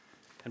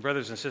And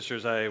brothers and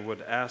sisters, I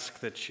would ask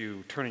that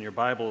you turn in your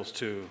Bibles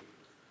to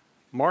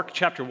Mark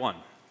chapter 1.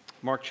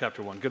 Mark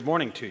chapter 1. Good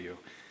morning to you.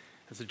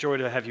 It's a joy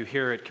to have you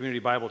here at Community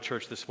Bible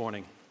Church this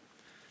morning.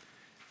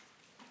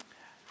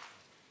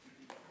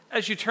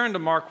 As you turn to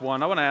Mark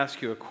 1, I want to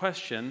ask you a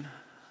question.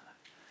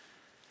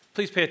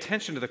 Please pay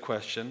attention to the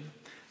question.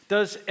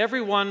 Does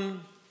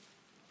everyone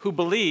who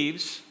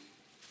believes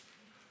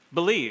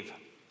believe?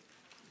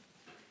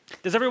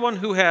 Does everyone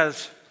who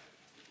has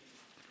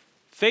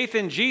faith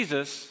in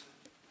Jesus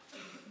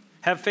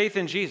have faith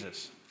in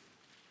Jesus?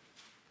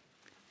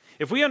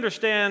 If we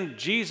understand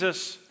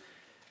Jesus'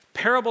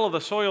 parable of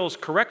the soils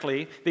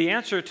correctly, the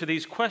answer to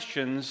these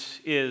questions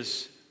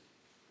is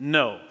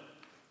no.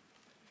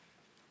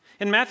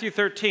 In Matthew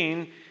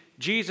 13,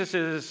 Jesus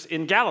is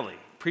in Galilee,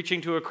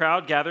 preaching to a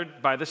crowd gathered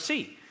by the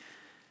sea.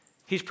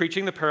 He's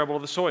preaching the parable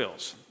of the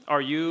soils. Are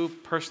you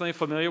personally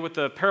familiar with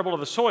the parable of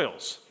the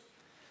soils?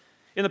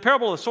 In the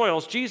parable of the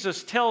soils,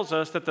 Jesus tells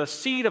us that the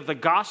seed of the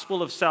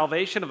gospel of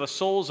salvation of the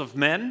souls of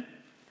men,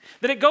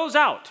 that it goes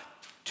out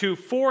to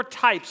four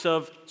types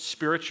of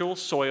spiritual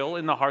soil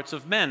in the hearts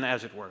of men,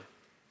 as it were.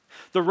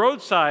 The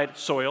roadside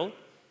soil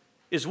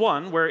is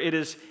one where it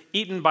is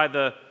eaten by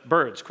the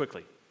birds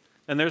quickly.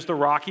 And there's the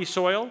rocky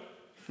soil,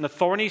 and the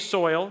thorny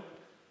soil,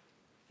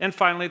 and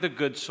finally the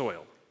good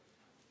soil.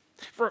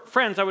 For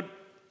friends, I would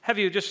have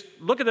you just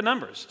look at the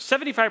numbers.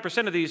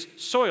 75% of these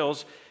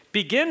soils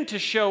begin to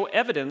show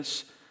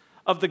evidence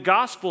of the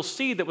gospel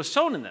seed that was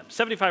sown in them,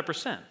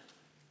 75%.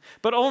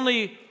 But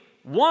only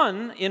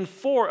 1 in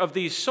 4 of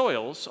these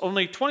soils,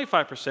 only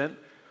 25%,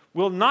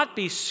 will not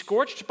be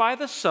scorched by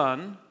the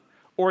sun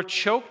or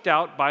choked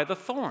out by the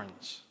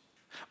thorns.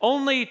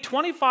 Only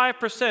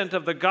 25%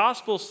 of the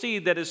gospel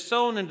seed that is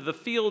sown into the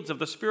fields of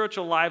the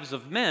spiritual lives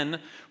of men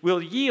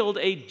will yield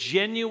a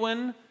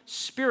genuine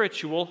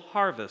spiritual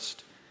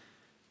harvest.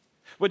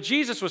 What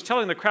Jesus was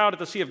telling the crowd at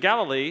the Sea of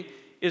Galilee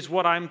is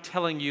what I'm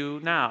telling you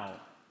now.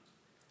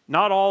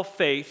 Not all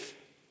faith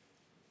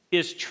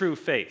is true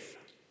faith.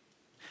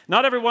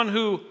 Not everyone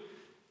who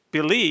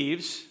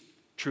believes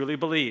truly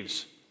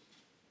believes.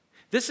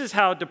 This is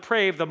how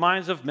depraved the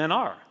minds of men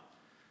are.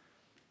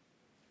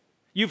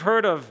 You've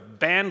heard of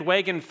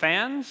bandwagon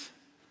fans?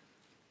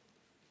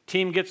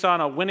 Team gets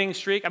on a winning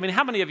streak. I mean,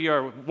 how many of you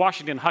are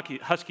Washington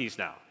Huskies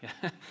now?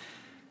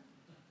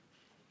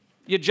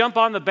 You jump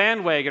on the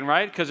bandwagon,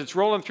 right? Because it's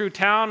rolling through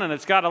town and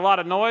it's got a lot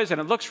of noise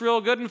and it looks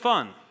real good and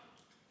fun.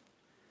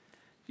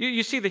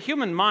 You see, the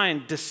human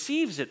mind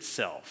deceives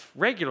itself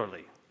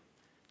regularly.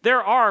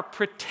 There are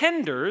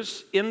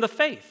pretenders in the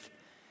faith.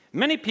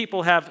 Many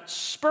people have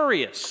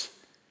spurious,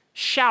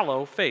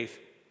 shallow faith.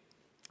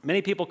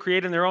 Many people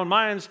create in their own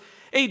minds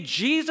a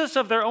Jesus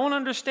of their own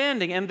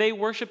understanding, and they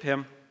worship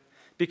him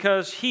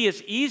because he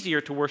is easier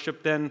to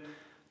worship than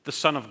the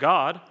Son of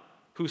God,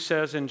 who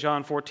says in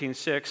John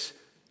 14:6,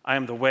 I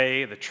am the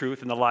way, the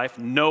truth, and the life.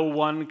 No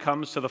one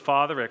comes to the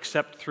Father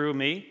except through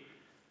me.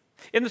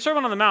 In the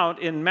Sermon on the Mount,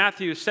 in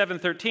Matthew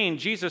 7:13,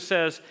 Jesus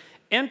says,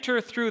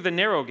 enter through the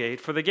narrow gate,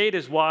 for the gate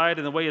is wide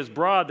and the way is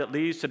broad that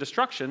leads to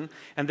destruction,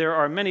 and there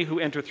are many who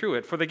enter through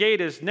it. For the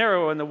gate is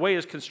narrow and the way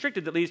is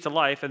constricted that leads to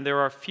life, and there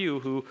are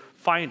few who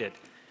find it.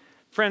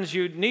 Friends,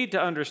 you need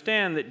to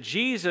understand that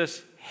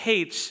Jesus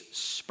hates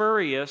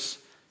spurious,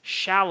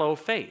 shallow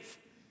faith.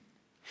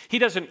 He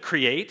doesn't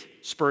create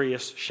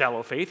spurious,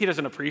 shallow faith. He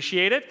doesn't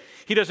appreciate it.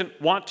 He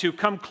doesn't want to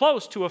come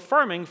close to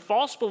affirming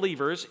false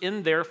believers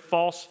in their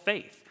false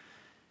faith.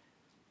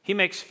 He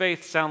makes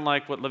faith sound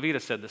like what Levita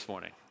said this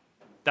morning.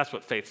 That's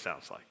what faith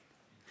sounds like.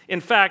 In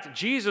fact,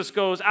 Jesus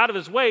goes out of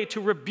his way to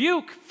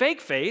rebuke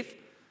fake faith,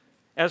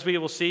 as we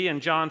will see in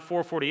John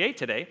 4:48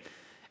 today,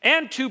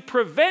 and to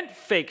prevent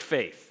fake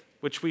faith,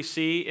 which we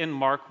see in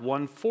Mark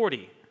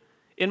 1:40.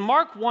 In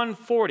Mark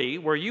 1:40,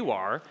 where you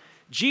are,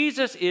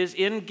 Jesus is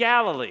in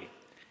Galilee,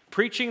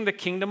 preaching the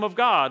kingdom of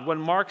God, when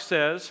Mark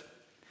says,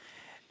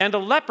 and a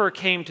leper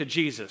came to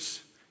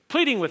Jesus,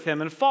 pleading with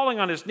him and falling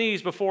on his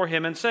knees before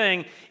him and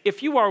saying,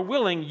 if you are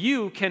willing,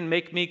 you can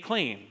make me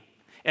clean.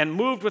 And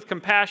moved with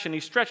compassion, he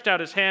stretched out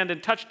his hand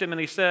and touched him,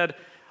 and he said,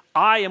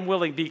 I am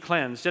willing, be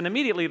cleansed. And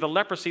immediately the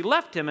leprosy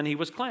left him, and he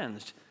was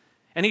cleansed.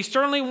 And he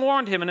sternly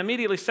warned him and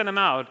immediately sent him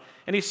out.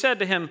 And he said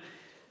to him,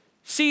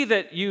 see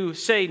that you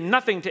say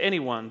nothing to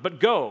anyone,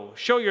 but go,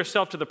 show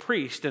yourself to the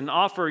priest, and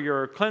offer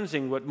your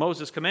cleansing what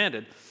Moses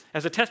commanded,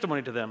 as a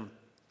testimony to them.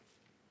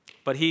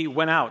 But he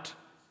went out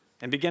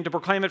and began to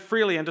proclaim it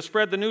freely and to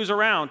spread the news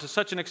around to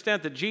such an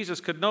extent that Jesus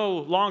could no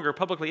longer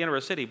publicly enter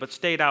a city, but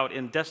stayed out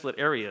in desolate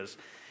areas.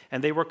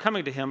 And they were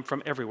coming to him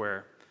from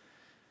everywhere.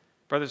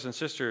 Brothers and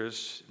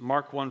sisters,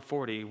 Mark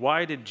 1:40,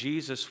 why did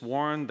Jesus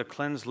warn the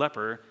cleansed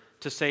leper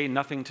to say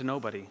nothing to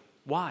nobody?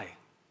 Why?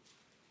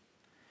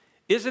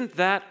 Isn't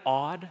that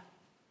odd?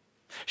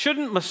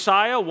 Shouldn't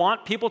Messiah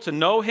want people to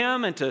know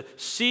him and to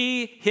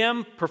see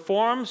him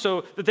perform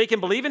so that they can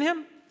believe in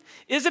him?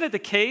 Isn't it the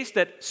case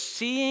that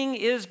seeing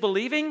is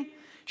believing?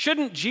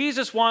 Shouldn't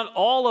Jesus want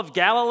all of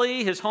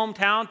Galilee, his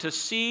hometown, to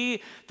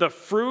see the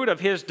fruit of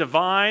his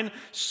divine,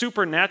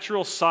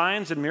 supernatural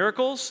signs and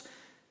miracles?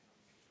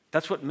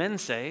 That's what men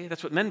say.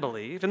 That's what men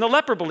believe. And the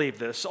leper believed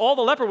this. All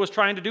the leper was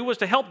trying to do was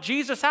to help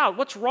Jesus out.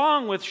 What's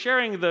wrong with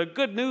sharing the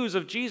good news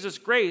of Jesus'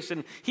 grace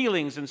and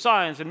healings and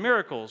signs and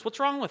miracles? What's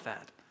wrong with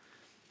that?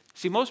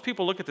 See, most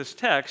people look at this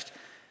text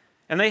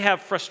and they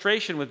have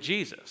frustration with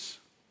Jesus.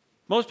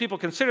 Most people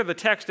consider the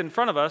text in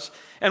front of us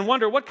and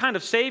wonder what kind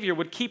of Savior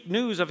would keep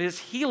news of his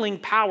healing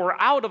power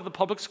out of the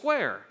public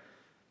square.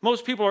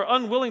 Most people are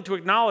unwilling to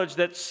acknowledge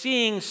that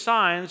seeing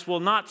signs will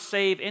not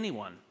save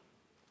anyone.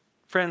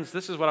 Friends,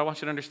 this is what I want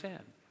you to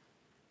understand.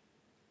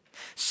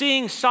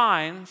 Seeing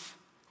signs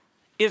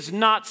is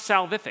not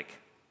salvific.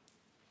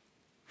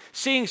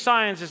 Seeing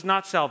signs is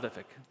not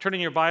salvific. Turn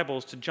in your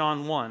Bibles to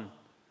John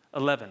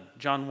 1:11.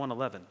 John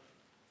 1:11.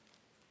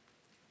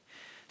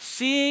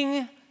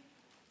 Seeing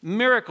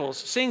miracles,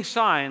 seeing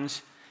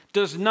signs,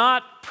 does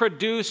not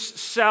produce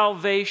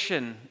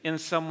salvation in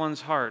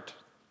someone's heart.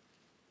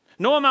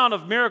 No amount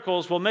of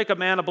miracles will make a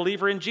man a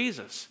believer in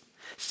Jesus.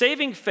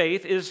 Saving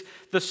faith is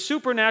the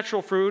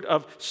supernatural fruit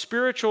of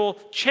spiritual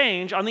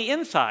change on the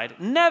inside.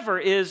 Never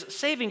is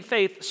saving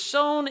faith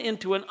sown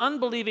into an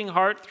unbelieving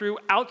heart through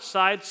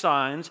outside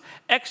signs,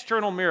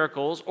 external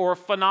miracles, or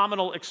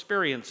phenomenal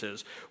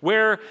experiences.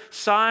 Where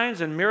signs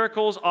and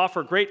miracles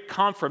offer great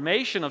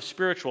confirmation of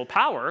spiritual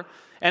power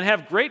and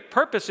have great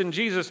purpose in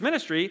Jesus'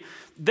 ministry,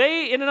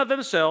 they in and of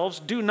themselves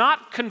do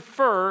not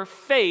confer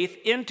faith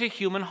into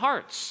human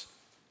hearts.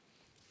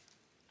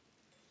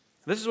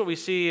 This is what we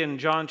see in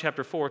John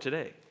chapter 4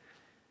 today.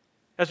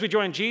 As we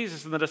join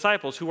Jesus and the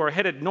disciples who are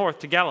headed north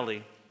to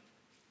Galilee,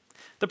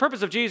 the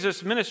purpose of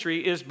Jesus'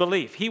 ministry is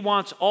belief. He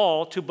wants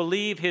all to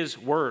believe his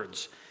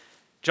words.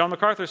 John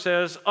MacArthur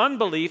says,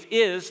 unbelief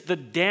is the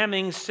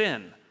damning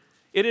sin.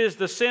 It is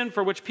the sin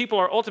for which people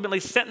are ultimately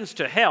sentenced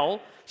to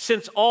hell,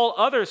 since all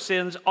other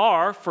sins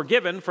are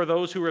forgiven for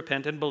those who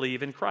repent and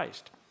believe in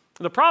Christ.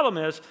 The problem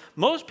is,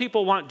 most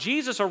people want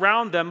Jesus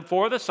around them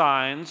for the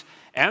signs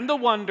and the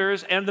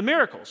wonders and the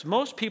miracles.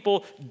 Most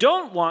people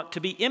don't want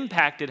to be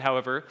impacted,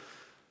 however,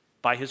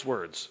 by his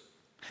words.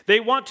 They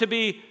want to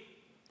be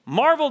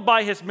marveled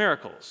by his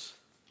miracles.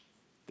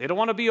 They don't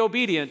want to be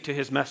obedient to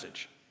his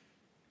message.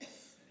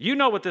 You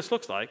know what this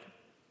looks like.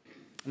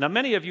 Now,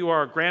 many of you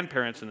are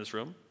grandparents in this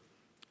room.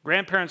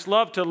 Grandparents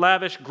love to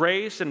lavish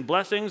grace and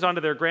blessings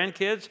onto their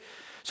grandkids,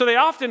 so they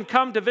often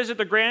come to visit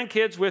the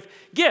grandkids with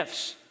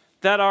gifts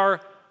that are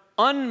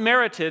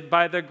unmerited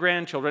by the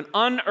grandchildren,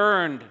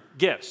 unearned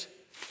gifts.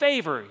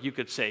 Favor, you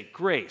could say,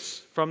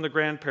 grace from the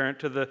grandparent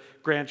to the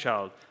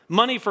grandchild.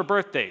 Money for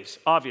birthdays,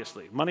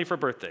 obviously, money for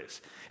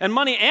birthdays. And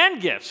money and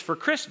gifts for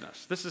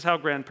Christmas. This is how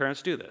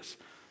grandparents do this.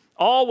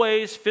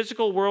 Always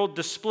physical world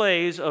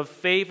displays of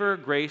favor,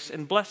 grace,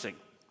 and blessing.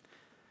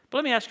 But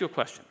let me ask you a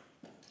question.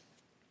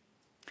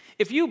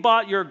 If you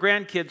bought your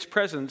grandkids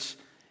presents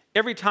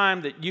every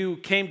time that you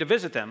came to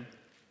visit them,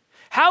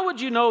 how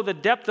would you know the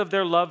depth of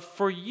their love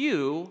for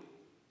you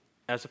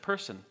as a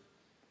person?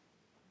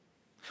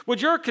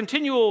 Would your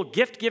continual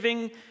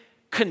gift-giving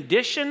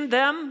condition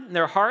them in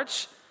their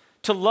hearts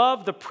to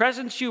love the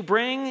presents you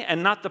bring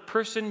and not the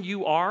person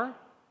you are?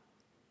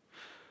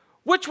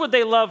 Which would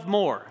they love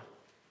more,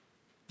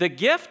 the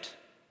gift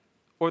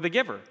or the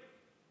giver?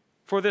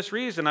 For this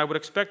reason, I would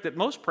expect that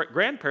most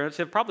grandparents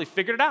have probably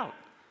figured it out.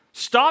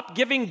 Stop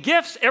giving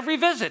gifts every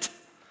visit.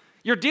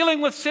 You're dealing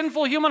with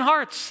sinful human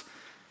hearts.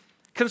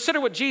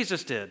 Consider what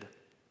Jesus did.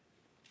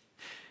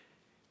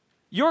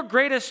 Your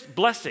greatest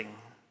blessing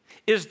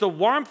is the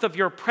warmth of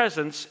your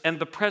presence and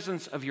the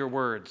presence of your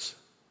words.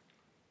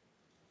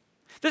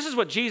 This is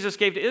what Jesus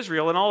gave to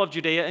Israel in all of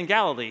Judea and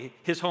Galilee,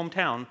 his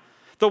hometown.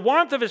 The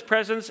warmth of his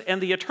presence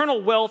and the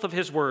eternal wealth of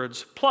his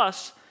words,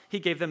 plus he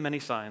gave them many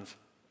signs.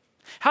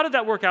 How did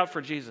that work out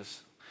for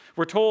Jesus?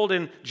 We're told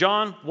in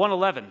John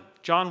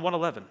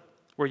 1:11,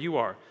 where you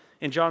are,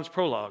 in John's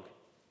prologue.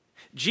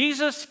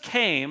 Jesus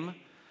came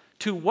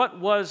to what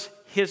was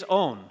his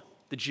own,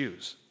 the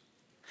Jews.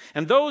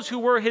 And those who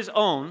were his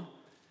own,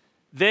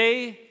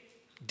 they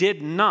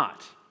did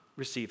not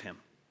receive him.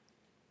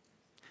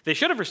 They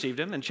should have received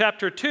him. In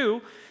chapter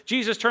 2,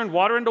 Jesus turned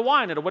water into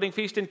wine at a wedding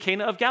feast in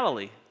Cana of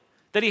Galilee.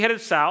 Then he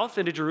headed south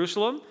into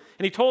Jerusalem,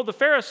 and he told the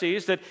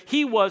Pharisees that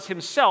he was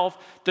himself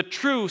the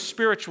true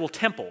spiritual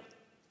temple.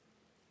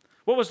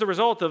 What was the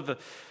result of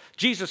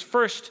Jesus'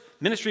 first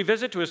ministry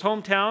visit to his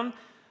hometown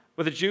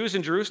with the Jews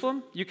in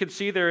Jerusalem? You can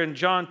see there in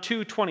John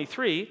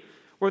 2:23,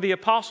 where the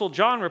Apostle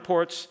John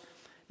reports,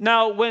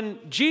 now when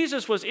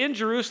Jesus was in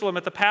Jerusalem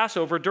at the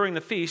Passover during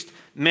the feast,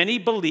 many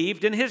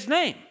believed in his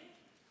name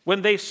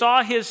when they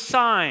saw his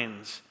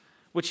signs,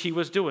 which he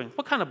was doing.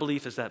 What kind of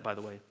belief is that, by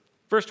the way?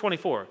 Verse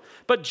 24,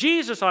 but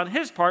Jesus on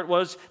his part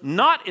was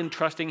not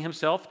entrusting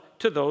himself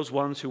to those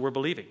ones who were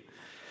believing,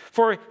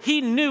 for he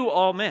knew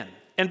all men.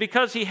 And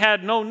because he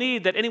had no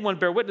need that anyone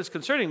bear witness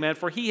concerning man,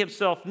 for he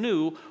himself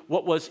knew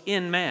what was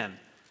in man.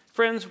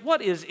 Friends,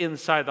 what is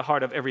inside the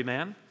heart of every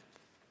man?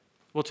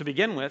 Well, to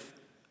begin with,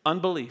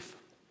 unbelief.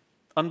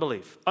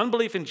 Unbelief.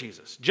 Unbelief in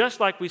Jesus, just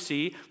like we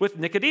see with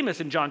Nicodemus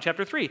in John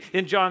chapter 3.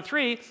 In John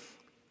 3,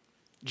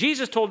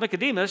 Jesus told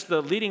Nicodemus,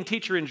 the leading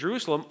teacher in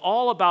Jerusalem,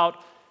 all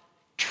about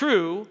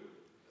true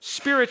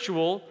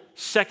spiritual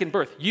second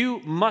birth. You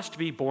must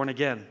be born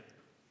again.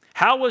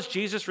 How was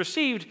Jesus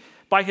received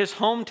by his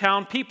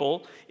hometown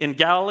people in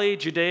Galilee,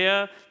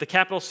 Judea, the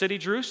capital city,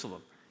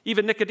 Jerusalem,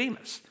 even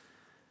Nicodemus?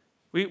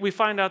 We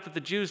find out that the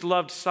Jews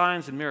loved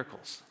signs and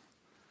miracles,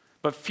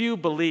 but few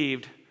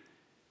believed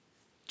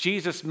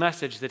Jesus'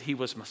 message that he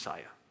was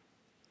Messiah.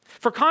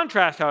 For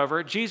contrast,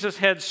 however, Jesus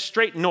heads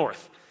straight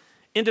north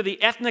into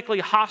the ethnically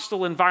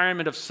hostile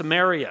environment of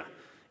Samaria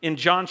in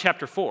John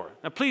chapter 4.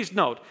 Now, please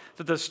note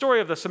that the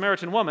story of the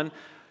Samaritan woman,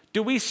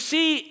 do we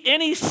see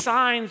any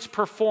signs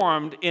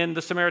performed in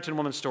the Samaritan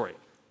woman's story?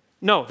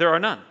 No, there are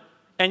none.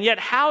 And yet,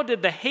 how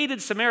did the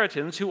hated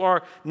Samaritans, who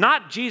are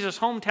not Jesus'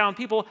 hometown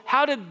people,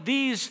 how did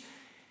these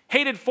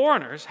hated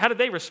foreigners, how did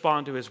they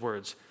respond to his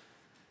words?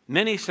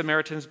 Many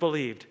Samaritans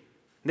believed.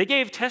 They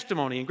gave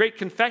testimony and great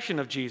confession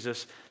of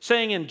Jesus,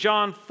 saying in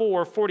John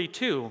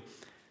 4:42,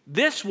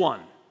 "This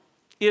one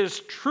is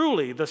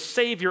truly the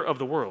Savior of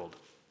the world."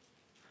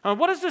 Now,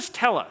 what does this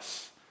tell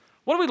us?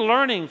 What are we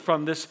learning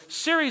from this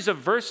series of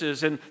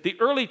verses in the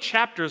early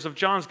chapters of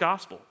John's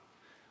Gospel?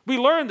 We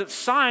learn that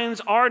signs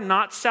are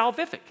not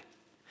salvific.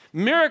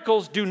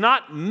 Miracles do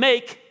not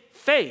make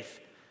faith.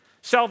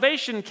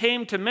 Salvation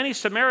came to many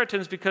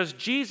Samaritans because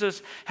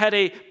Jesus had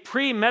a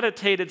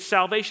premeditated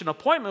salvation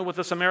appointment with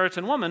the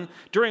Samaritan woman,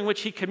 during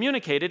which he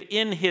communicated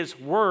in his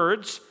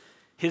words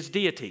his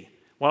deity,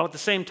 while at the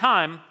same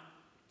time,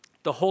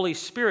 the Holy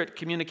Spirit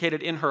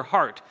communicated in her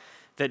heart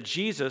that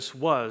Jesus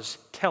was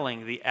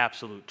telling the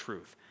absolute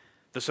truth.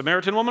 The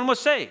Samaritan woman was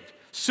saved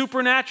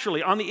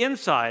supernaturally on the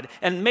inside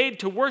and made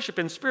to worship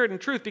in spirit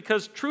and truth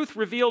because truth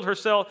revealed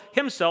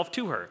himself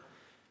to her.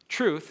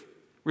 Truth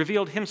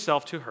revealed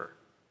himself to her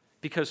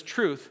because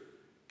truth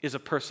is a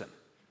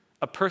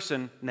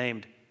person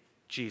named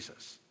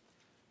Jesus.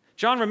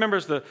 John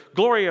remembers the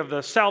glory of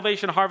the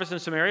salvation harvest in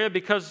Samaria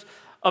because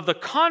of the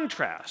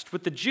contrast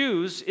with the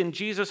Jews in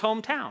Jesus'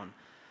 hometown.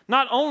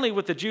 Not only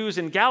with the Jews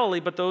in Galilee,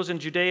 but those in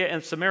Judea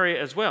and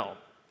Samaria as well,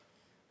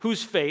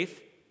 whose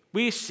faith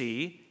we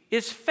see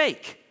is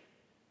fake.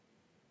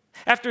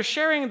 After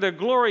sharing the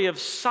glory of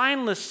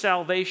signless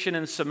salvation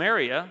in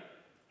Samaria,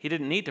 he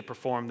didn't need to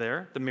perform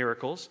there the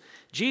miracles.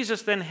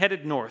 Jesus then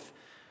headed north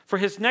for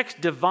his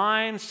next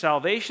divine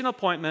salvation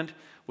appointment,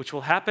 which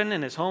will happen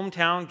in his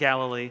hometown,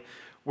 Galilee,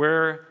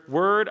 where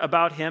word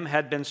about him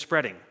had been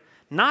spreading.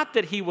 Not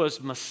that he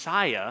was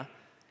Messiah,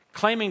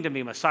 claiming to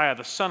be Messiah,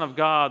 the Son of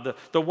God,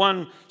 the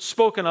one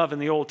spoken of in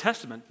the Old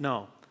Testament.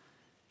 No.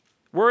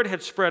 Word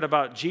had spread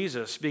about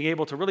Jesus being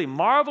able to really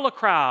marvel a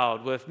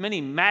crowd with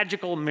many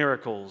magical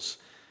miracles.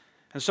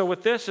 And so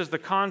with this as the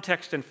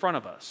context in front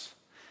of us,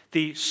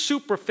 the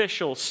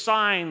superficial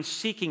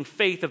sign-seeking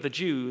faith of the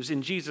Jews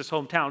in Jesus'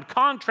 hometown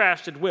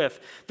contrasted with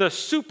the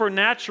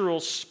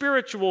supernatural,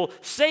 spiritual,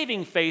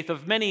 saving faith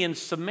of many in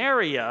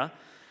Samaria,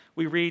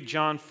 we read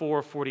John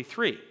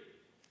 4:43.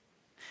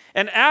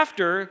 And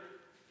after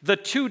the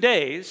 2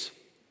 days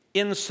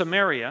in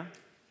Samaria,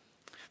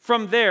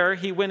 from there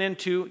he went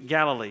into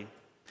Galilee.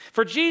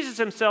 For Jesus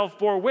himself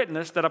bore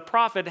witness that a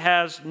prophet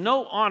has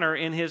no honor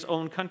in his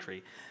own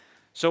country.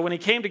 So when he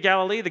came to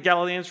Galilee, the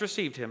Galileans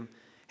received him,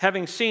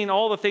 having seen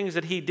all the things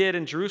that he did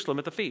in Jerusalem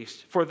at the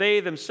feast, for they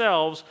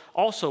themselves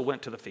also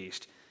went to the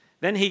feast.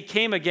 Then he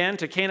came again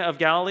to Cana of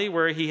Galilee,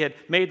 where he had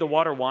made the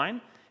water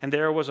wine, and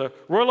there was a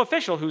royal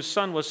official whose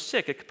son was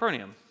sick at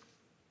Capernaum.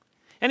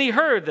 And he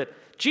heard that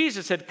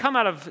Jesus had come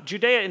out of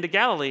Judea into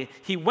Galilee.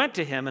 He went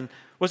to him and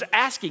was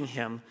asking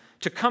him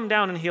to come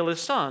down and heal his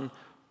son,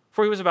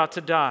 for he was about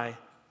to die.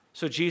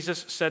 So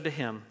Jesus said to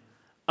him,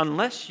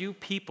 "Unless you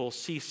people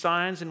see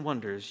signs and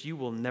wonders, you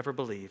will never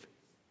believe."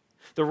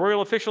 The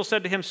royal official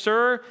said to him,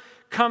 "Sir,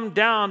 come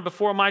down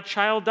before my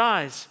child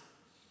dies."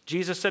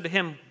 Jesus said to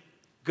him,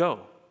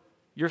 "Go,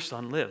 your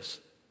son lives."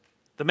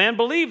 The man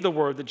believed the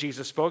word that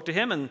Jesus spoke to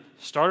him and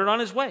started on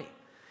his way.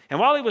 And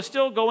while he was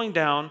still going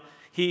down,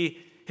 his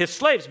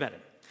slaves met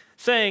him,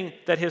 saying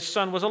that his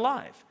son was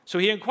alive. So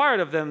he inquired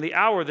of them the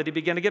hour that he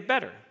began to get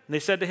better. And they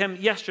said to him,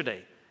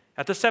 "Yesterday,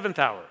 at the 7th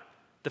hour,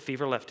 the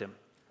fever left him."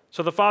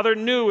 So the father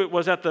knew it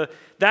was at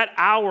that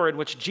hour in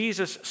which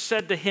Jesus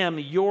said to him,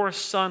 "Your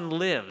son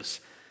lives."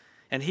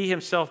 And he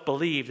himself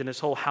believed in his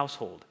whole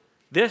household.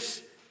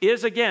 This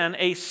is again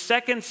a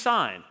second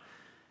sign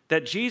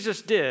that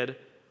Jesus did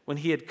when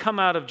he had come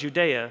out of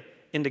Judea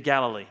into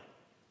Galilee.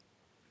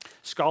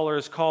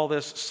 Scholars call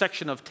this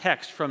section of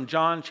text from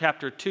John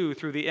chapter 2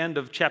 through the end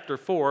of chapter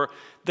 4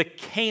 the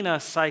Cana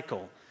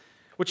cycle,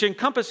 which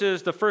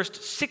encompasses the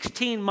first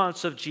 16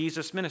 months of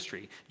Jesus'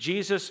 ministry.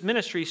 Jesus'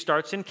 ministry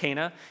starts in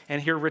Cana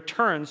and he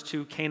returns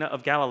to Cana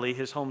of Galilee,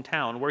 his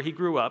hometown, where he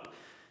grew up.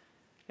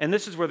 And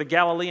this is where the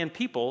Galilean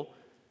people,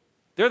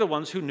 they're the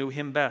ones who knew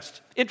him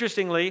best.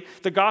 Interestingly,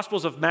 the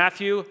Gospels of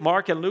Matthew,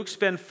 Mark, and Luke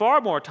spend far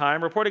more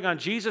time reporting on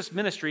Jesus'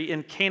 ministry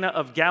in Cana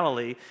of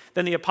Galilee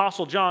than the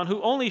Apostle John, who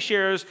only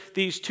shares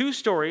these two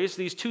stories,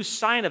 these two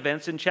sign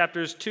events in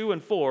chapters 2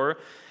 and 4.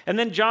 And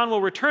then John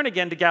will return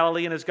again to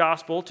Galilee in his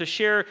gospel to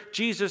share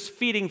Jesus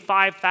feeding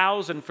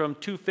 5,000 from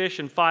 2 fish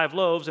and 5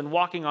 loaves and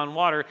walking on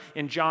water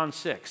in John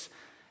 6.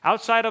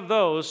 Outside of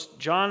those,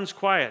 John's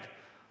quiet.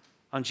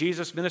 on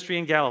Jesus' ministry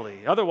in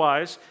Galilee.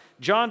 Otherwise,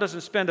 John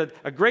doesn't spend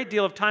a great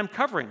deal of time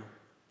covering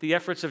the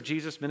efforts of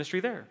Jesus' ministry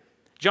there.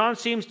 John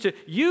seems to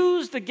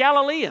use the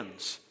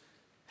Galileans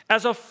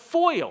as a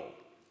foil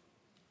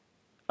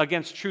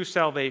against true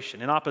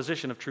salvation, in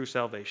opposition of true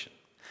salvation.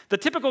 The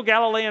typical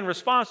Galilean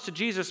response to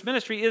Jesus'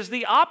 ministry is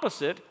the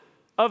opposite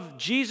of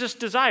Jesus'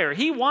 desire.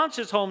 He wants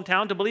his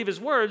hometown to believe his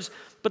words,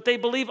 but they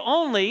believe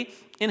only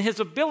in his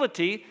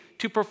ability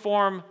to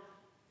perform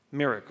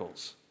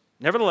miracles.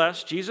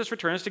 Nevertheless, Jesus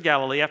returns to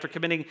Galilee after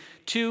committing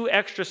 2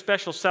 extra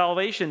special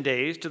salvation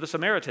days to the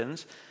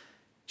Samaritans.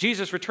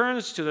 Jesus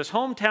returns to this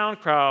hometown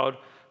crowd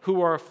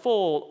who are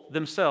full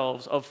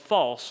themselves of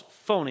false,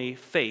 phony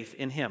faith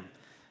in him.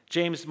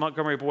 James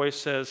Montgomery Boyce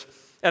says,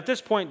 at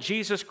this point,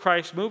 Jesus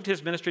Christ moved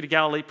his ministry to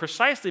Galilee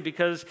precisely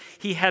because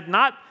he had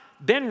not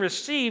been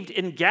received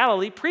in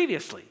Galilee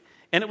previously.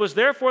 And it was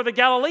therefore the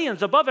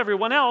Galileans, above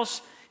everyone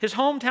else, his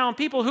hometown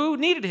people, who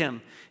needed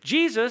him.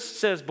 Jesus,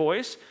 says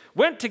Boyce,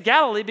 went to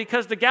Galilee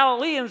because the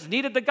Galileans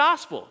needed the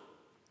gospel.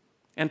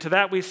 And to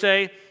that we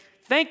say,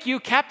 thank you,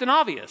 Captain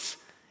Obvious.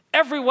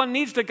 Everyone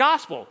needs the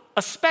gospel,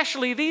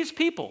 especially these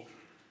people.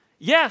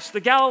 Yes, the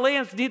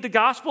Galileans need the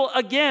gospel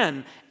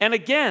again and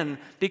again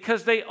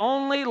because they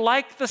only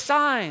like the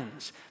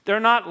signs. They're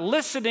not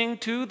listening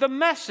to the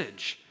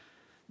message.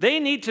 They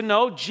need to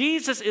know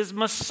Jesus is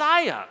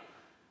Messiah,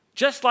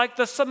 just like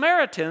the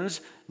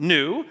Samaritans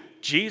knew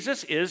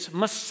Jesus is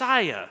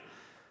Messiah.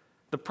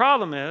 The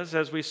problem is,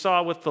 as we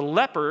saw with the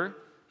leper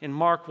in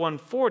Mark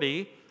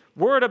 1:40,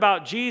 word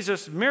about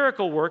Jesus'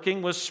 miracle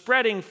working was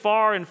spreading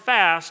far and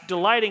fast,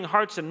 delighting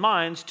hearts and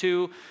minds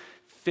to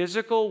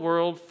physical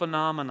world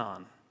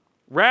phenomenon,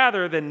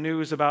 rather than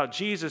news about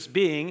Jesus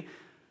being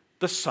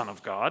the Son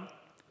of God,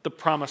 the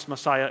promised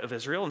Messiah of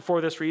Israel. And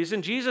for this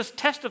reason, Jesus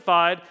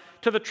testified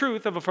to the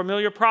truth of a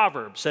familiar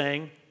proverb,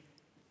 saying,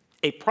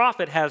 a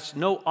prophet has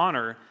no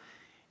honor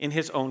in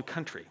his own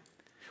country.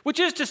 Which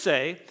is to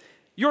say,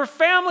 your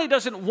family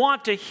doesn't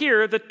want to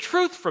hear the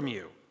truth from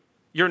you.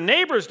 Your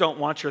neighbors don't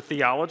want your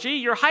theology.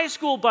 Your high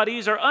school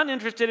buddies are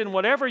uninterested in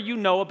whatever you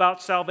know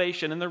about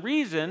salvation. And the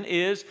reason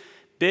is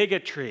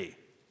bigotry.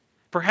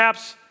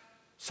 Perhaps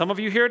some of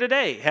you here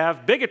today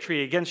have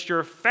bigotry against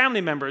your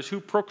family members who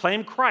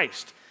proclaim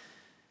Christ.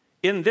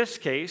 In this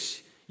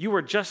case, you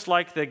were just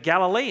like the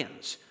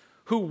Galileans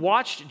who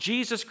watched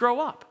Jesus grow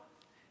up.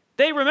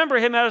 They remember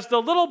him as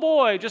the little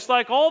boy, just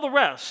like all the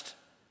rest.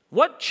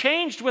 What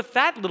changed with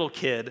that little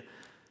kid?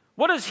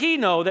 What does he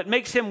know that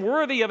makes him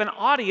worthy of an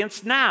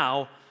audience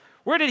now?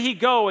 Where did he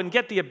go and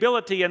get the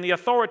ability and the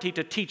authority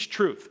to teach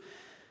truth?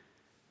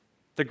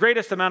 The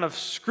greatest amount of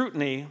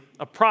scrutiny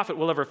a prophet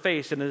will ever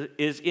face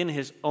is in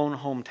his own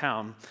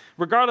hometown.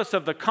 Regardless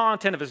of the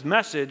content of his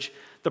message,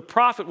 the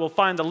prophet will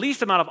find the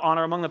least amount of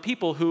honor among the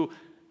people who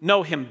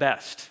know him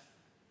best.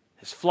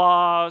 His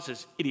flaws,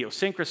 his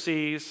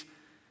idiosyncrasies,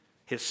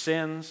 his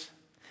sins.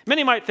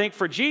 Many might think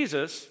for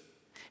Jesus,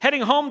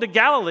 heading home to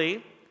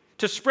Galilee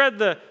to spread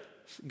the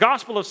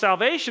gospel of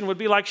salvation would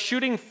be like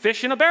shooting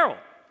fish in a barrel.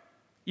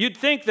 You'd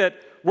think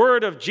that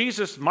word of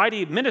Jesus'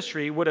 mighty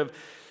ministry would have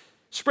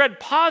spread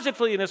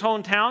positively in his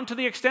hometown to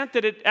the extent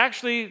that it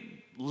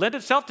actually lent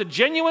itself to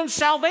genuine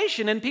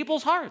salvation in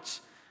people's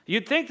hearts.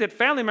 You'd think that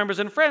family members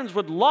and friends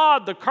would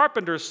laud the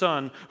carpenter's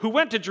son who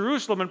went to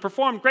Jerusalem and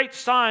performed great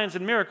signs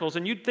and miracles,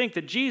 and you'd think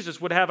that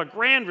Jesus would have a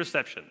grand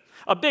reception,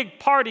 a big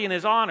party in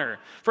his honor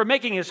for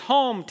making his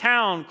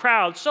hometown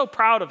crowd so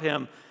proud of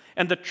him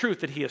and the truth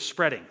that he is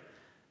spreading.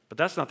 But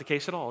that's not the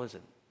case at all, is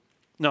it?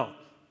 No,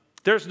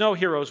 there's no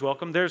hero's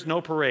welcome, there's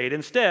no parade.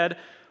 Instead,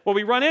 what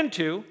we run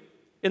into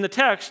in the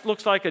text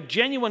looks like a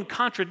genuine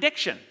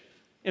contradiction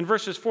in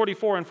verses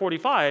 44 and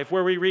 45,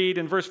 where we read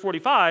in verse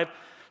 45,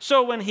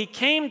 so when he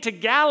came to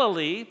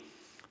Galilee,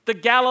 the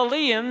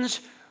Galileans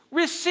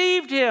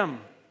received him.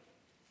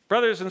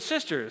 Brothers and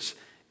sisters,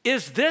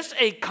 is this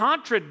a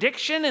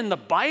contradiction in the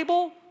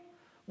Bible?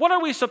 What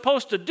are we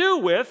supposed to do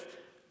with,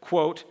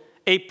 quote,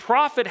 a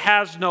prophet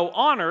has no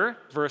honor,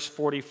 verse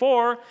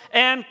 44,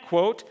 and,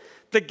 quote,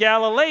 the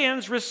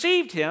Galileans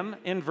received him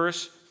in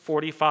verse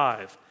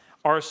 45.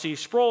 R.C.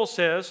 Sproul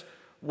says,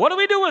 what do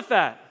we do with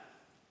that?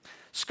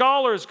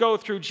 Scholars go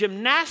through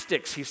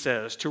gymnastics, he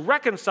says, to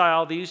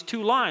reconcile these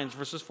two lines,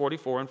 verses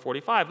 44 and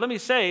 45. Let me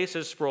say,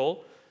 says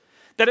Sproul,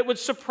 that it would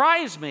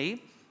surprise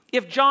me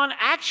if John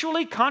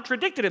actually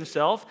contradicted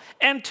himself,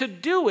 and to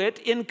do it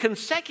in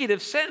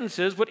consecutive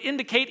sentences would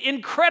indicate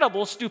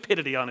incredible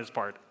stupidity on his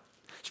part.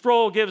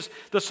 Sproul gives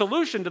the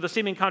solution to the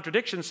seeming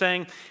contradiction,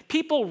 saying,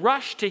 people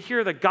rush to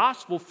hear the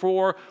gospel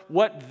for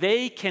what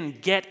they can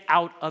get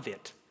out of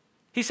it.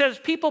 He says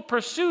people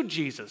pursued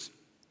Jesus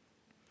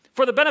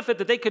for the benefit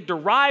that they could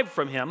derive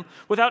from him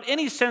without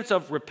any sense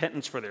of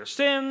repentance for their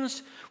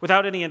sins,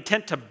 without any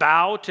intent to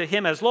bow to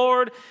him as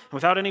Lord, and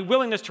without any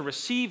willingness to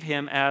receive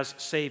him as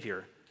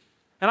Savior.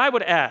 And I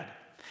would add,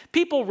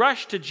 people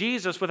rush to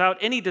Jesus without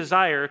any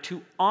desire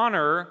to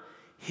honor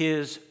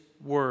his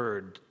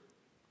word.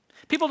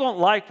 People don't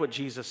like what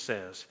Jesus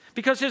says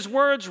because his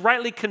words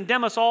rightly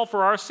condemn us all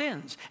for our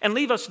sins and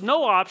leave us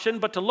no option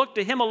but to look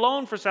to him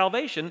alone for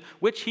salvation,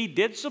 which he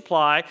did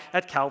supply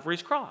at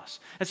Calvary's cross.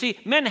 And see,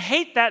 men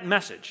hate that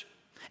message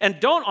and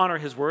don't honor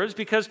his words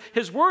because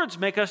his words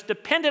make us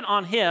dependent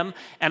on him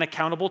and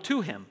accountable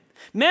to him.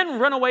 Men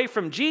run away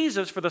from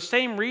Jesus for the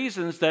same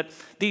reasons that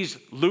these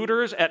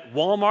looters at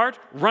Walmart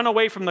run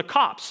away from the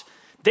cops.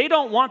 They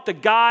don't want the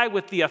guy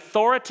with the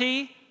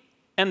authority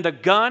and the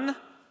gun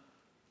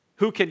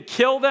who can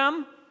kill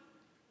them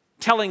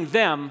telling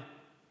them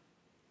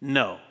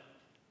no.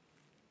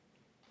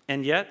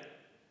 And yet,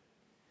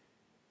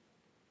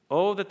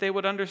 oh, that they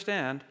would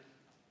understand,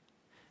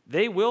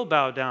 they will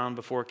bow down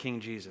before King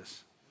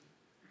Jesus.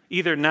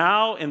 Either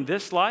now in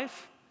this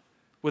life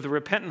with a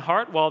repentant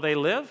heart while they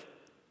live,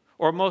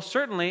 or most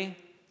certainly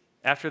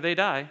after they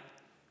die.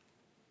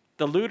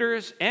 The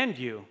looters and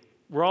you,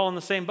 we're all in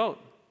the same boat.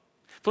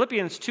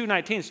 Philippians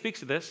 2:19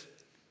 speaks of this.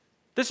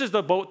 This is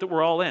the boat that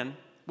we're all in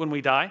when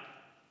we die.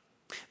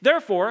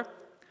 Therefore,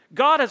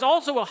 God has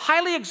also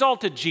highly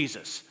exalted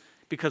Jesus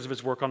because of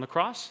his work on the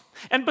cross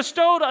and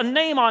bestowed a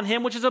name on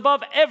him which is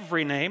above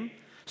every name,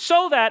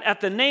 so that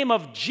at the name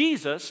of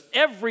Jesus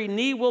every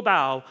knee will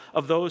bow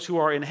of those who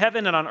are in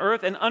heaven and on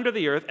earth and under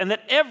the earth, and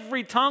that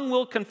every tongue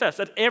will confess,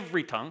 that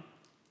every tongue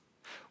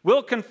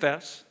will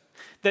confess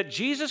that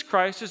Jesus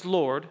Christ is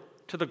Lord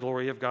to the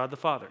glory of God the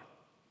Father.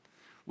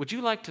 Would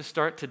you like to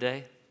start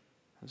today?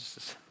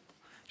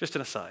 Just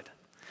an aside.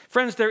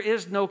 Friends, there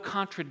is no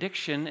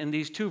contradiction in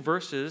these two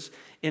verses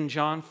in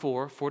John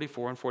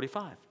 4:44 and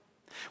 45.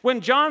 When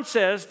John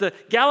says the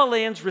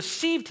Galileans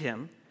received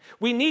him,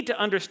 we need to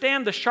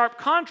understand the sharp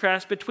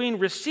contrast between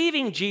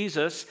receiving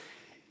Jesus,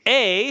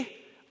 A,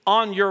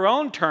 on your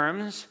own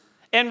terms,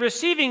 and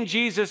receiving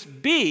Jesus,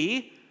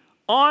 B,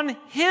 on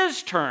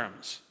his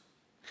terms.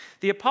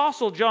 The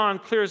Apostle John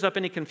clears up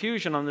any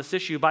confusion on this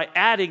issue by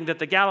adding that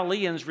the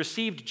Galileans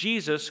received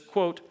Jesus,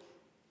 quote,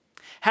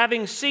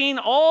 having seen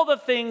all the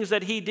things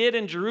that he did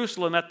in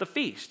Jerusalem at the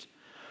feast,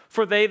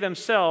 for they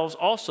themselves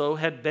also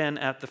had been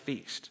at the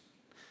feast.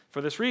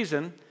 For this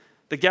reason,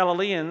 the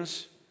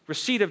Galileans'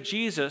 receipt of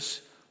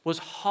Jesus was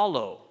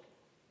hollow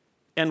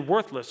and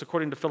worthless,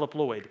 according to Philip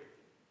Lloyd.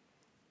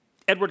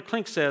 Edward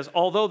Klink says,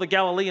 although the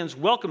Galileans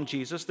welcomed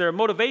Jesus, their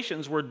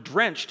motivations were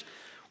drenched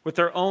with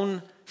their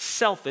own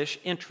selfish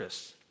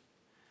interests.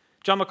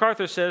 John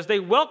MacArthur says, they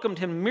welcomed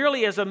him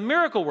merely as a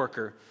miracle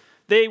worker.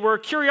 They were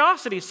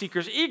curiosity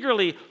seekers,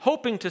 eagerly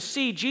hoping to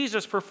see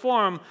Jesus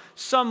perform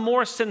some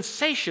more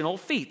sensational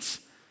feats.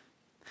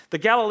 The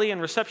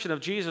Galilean reception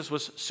of Jesus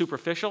was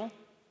superficial.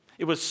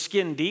 It was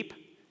skin deep.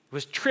 It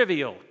was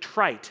trivial,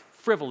 trite,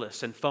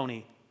 frivolous, and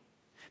phony.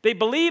 They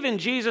believe in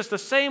Jesus the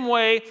same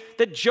way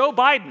that Joe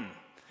Biden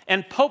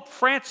and Pope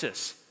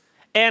Francis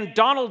and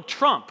Donald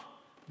Trump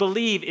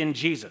believe in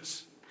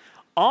Jesus.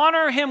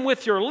 Honor him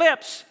with your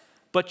lips,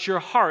 but your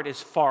heart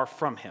is far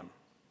from him.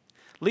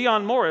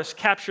 Leon Morris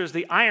captures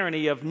the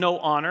irony of no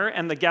honor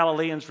and the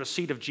Galileans'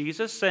 receipt of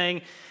Jesus,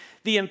 saying,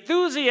 the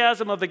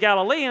enthusiasm of the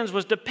Galileans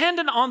was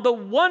dependent on the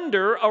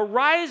wonder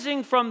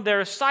arising from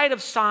their sight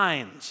of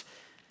signs.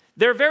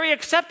 Their very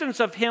acceptance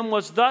of him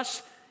was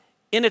thus,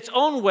 in its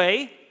own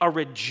way, a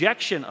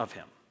rejection of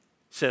him,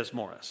 says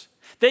Morris.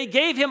 They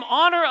gave him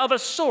honor of a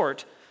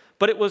sort,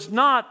 but it was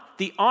not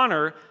the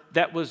honor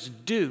that was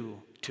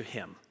due to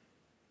him.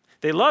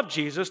 They loved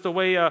Jesus the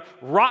way a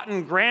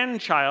rotten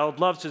grandchild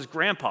loves his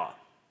grandpa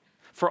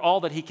for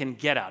all that he can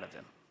get out of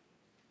him.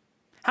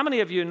 How many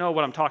of you know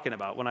what I'm talking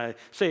about when I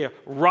say a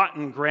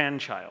rotten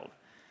grandchild?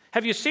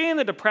 Have you seen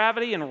the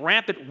depravity and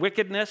rampant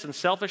wickedness and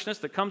selfishness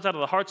that comes out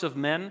of the hearts of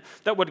men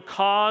that would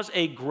cause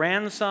a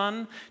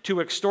grandson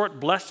to extort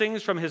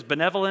blessings from his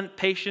benevolent,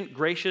 patient,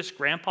 gracious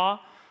grandpa?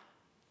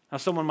 Now,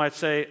 someone might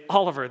say,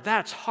 Oliver,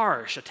 that's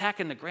harsh,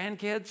 attacking the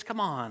grandkids?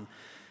 Come on.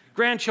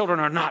 Grandchildren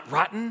are not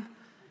rotten.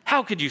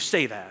 How could you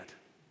say that?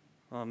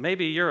 Well,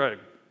 maybe you're a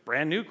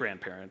brand new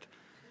grandparent,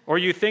 or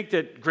you think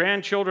that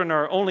grandchildren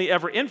are only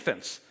ever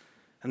infants,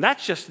 and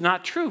that's just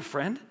not true,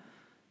 friend.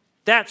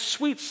 That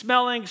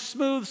sweet-smelling,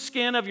 smooth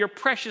skin of your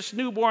precious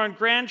newborn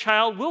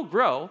grandchild will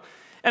grow,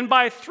 and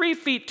by 3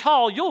 feet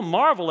tall, you'll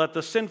marvel at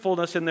the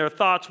sinfulness in their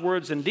thoughts,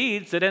 words, and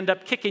deeds that end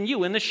up kicking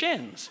you in the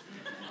shins.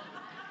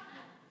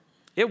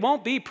 It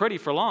won't be pretty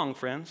for long,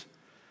 friends.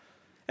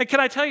 And can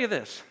I tell you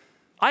this?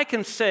 I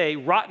can say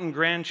rotten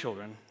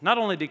grandchildren, not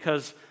only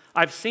because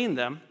I've seen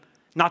them,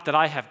 not that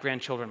I have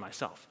grandchildren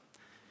myself.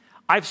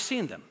 I've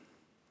seen them,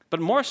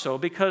 but more so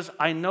because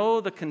I know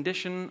the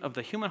condition of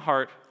the human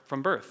heart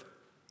from birth.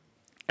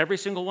 Every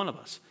single one of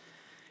us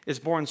is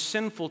born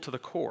sinful to the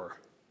core.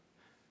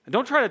 And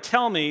don't try to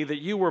tell me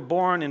that you were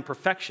born in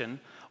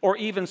perfection or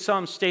even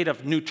some state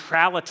of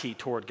neutrality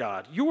toward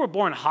God. You were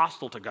born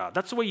hostile to God.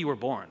 That's the way you were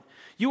born.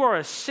 You are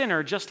a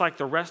sinner just like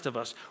the rest of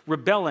us,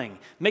 rebelling,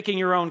 making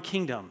your own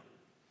kingdom.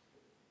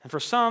 And for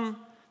some,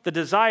 the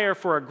desire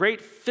for a great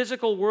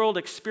physical world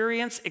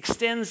experience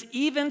extends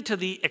even to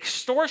the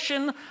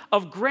extortion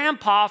of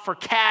grandpa for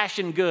cash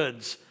and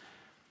goods.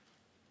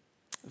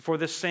 For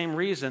this same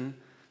reason,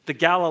 the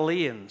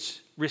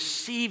Galileans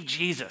receive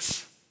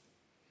Jesus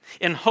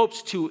in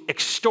hopes to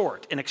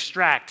extort and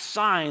extract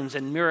signs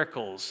and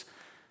miracles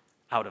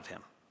out of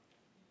him.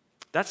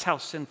 That's how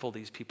sinful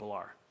these people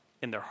are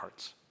in their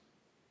hearts.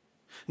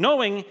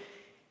 Knowing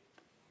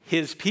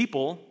his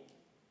people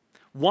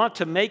want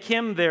to make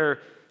him their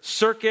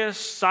circus,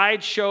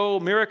 sideshow,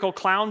 miracle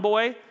clown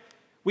boy,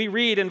 we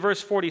read in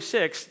verse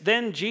 46,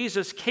 "Then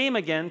Jesus came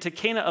again to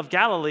Cana of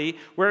Galilee,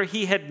 where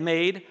he had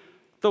made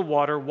the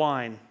water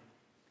wine."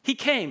 He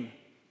came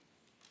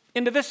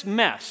into this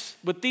mess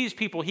with these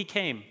people. He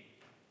came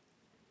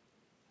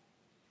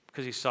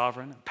because he's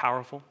sovereign and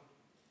powerful.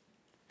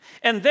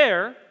 And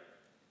there,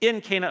 in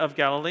Cana of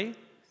Galilee,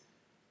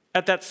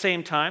 at that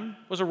same time,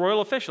 was a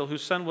royal official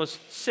whose son was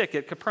sick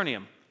at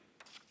Capernaum.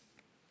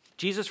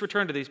 Jesus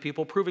returned to these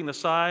people, proving the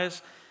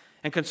size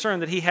and concern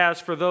that he has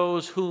for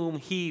those whom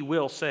he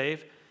will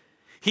save.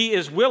 He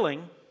is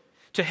willing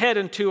to head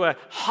into a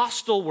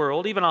hostile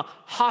world, even a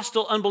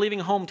hostile, unbelieving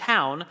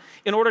hometown,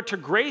 in order to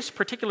grace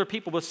particular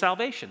people with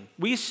salvation.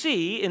 We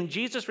see in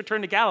Jesus'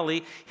 return to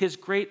Galilee his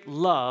great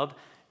love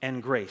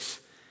and grace.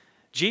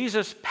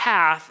 Jesus'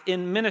 path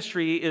in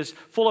ministry is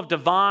full of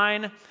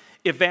divine,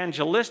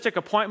 evangelistic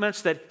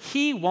appointments that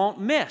he won't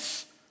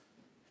miss.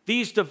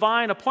 These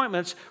divine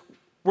appointments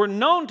were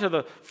known to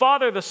the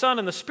Father, the Son,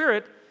 and the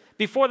Spirit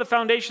before the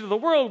foundation of the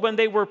world, when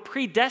they were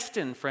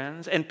predestined,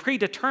 friends, and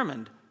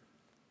predetermined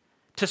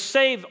to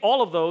save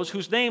all of those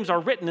whose names are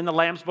written in the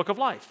Lamb's Book of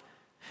Life.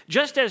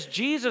 Just as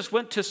Jesus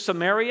went to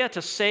Samaria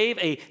to save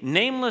a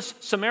nameless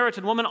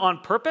Samaritan woman on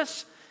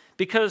purpose,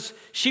 because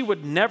she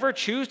would never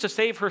choose to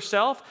save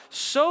herself,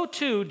 so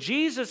too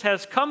Jesus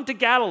has come to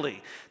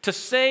Galilee to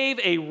save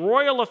a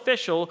royal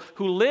official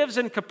who lives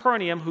in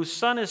Capernaum, whose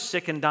son is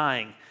sick and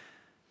dying.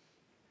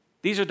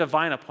 These are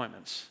divine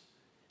appointments.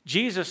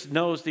 Jesus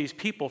knows these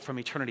people from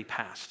eternity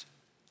past.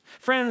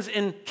 Friends,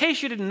 in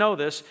case you didn't know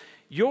this,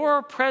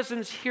 your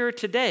presence here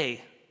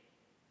today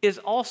is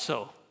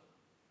also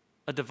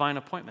a divine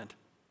appointment.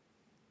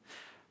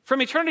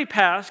 From eternity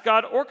past,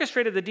 God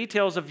orchestrated the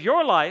details of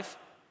your life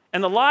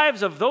and the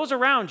lives of those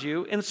around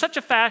you in such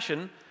a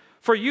fashion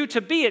for you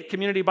to be at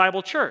Community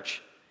Bible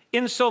Church,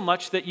 in so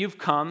much that you've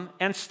come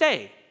and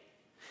stay,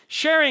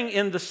 sharing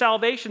in the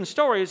salvation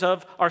stories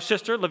of our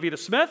sister, Levita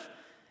Smith,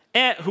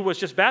 who was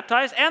just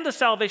baptized, and the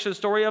salvation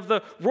story of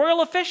the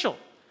royal official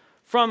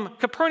from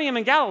Capernaum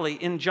in Galilee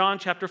in John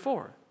chapter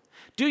 4.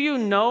 Do you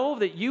know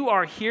that you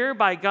are here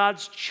by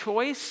God's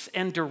choice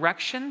and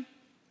direction?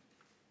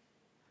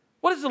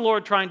 What is the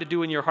Lord trying to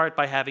do in your heart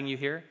by having you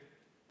here?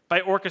 By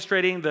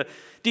orchestrating the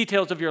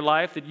details of your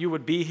life, that you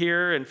would be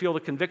here and feel the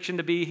conviction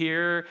to be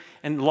here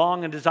and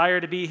long and desire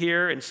to be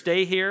here and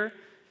stay here?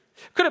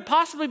 Could it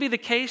possibly be the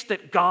case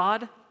that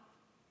God,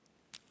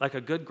 like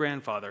a good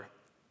grandfather,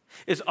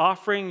 is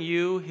offering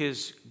you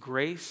his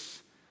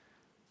grace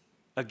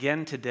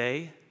again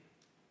today?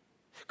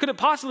 Could it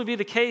possibly be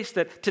the case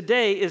that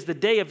today is the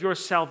day of your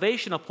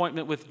salvation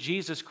appointment with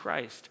Jesus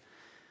Christ?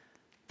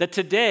 That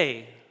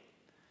today,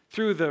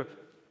 through the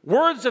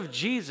words of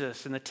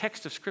Jesus in the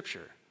text of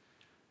Scripture,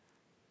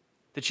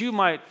 that you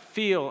might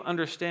feel,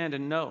 understand,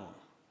 and know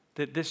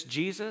that this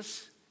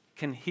Jesus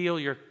can heal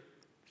your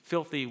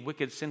filthy,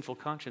 wicked, sinful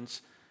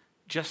conscience,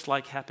 just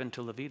like happened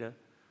to Levita,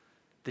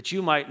 that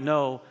you might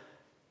know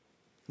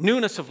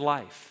newness of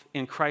life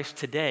in Christ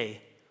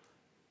today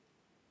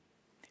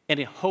and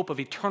a hope of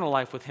eternal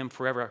life with him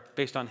forever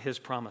based on his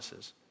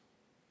promises.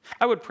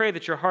 I would pray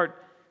that your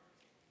heart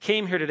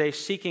came here today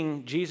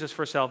seeking Jesus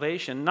for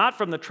salvation, not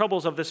from the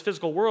troubles of this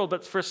physical world,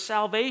 but for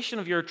salvation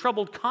of your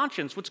troubled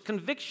conscience, which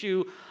convicts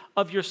you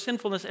of your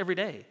sinfulness every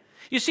day.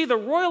 You see, the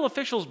royal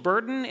official's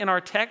burden in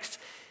our text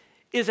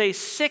is a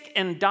sick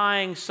and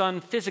dying son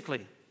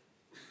physically.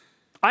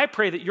 I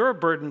pray that your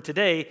burden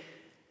today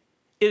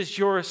is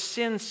your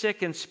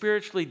sin-sick and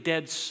spiritually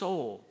dead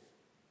soul,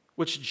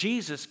 which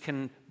Jesus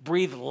can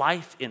breathe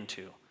life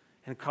into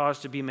and cause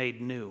to be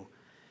made new.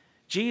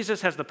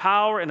 Jesus has the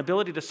power and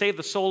ability to save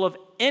the soul of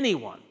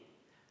anyone.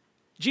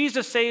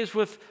 Jesus saves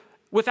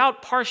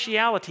without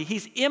partiality.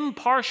 He's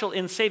impartial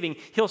in saving.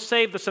 He'll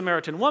save the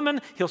Samaritan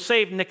woman. He'll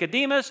save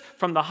Nicodemus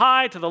from the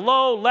high to the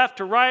low, left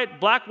to right,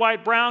 black,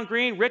 white, brown,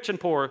 green, rich and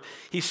poor.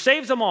 He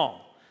saves them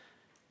all.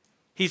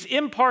 He's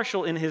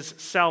impartial in his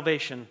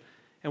salvation.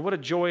 And what a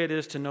joy it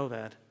is to know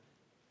that.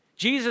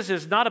 Jesus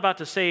is not about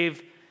to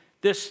save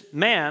this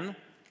man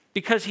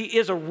because he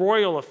is a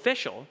royal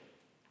official.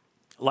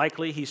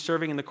 Likely, he's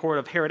serving in the court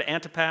of Herod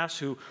Antipas,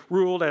 who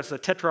ruled as the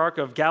Tetrarch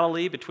of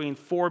Galilee between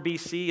 4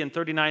 BC and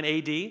 39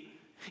 AD.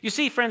 You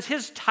see, friends,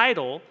 his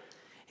title,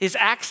 his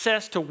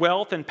access to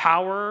wealth and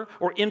power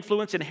or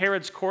influence in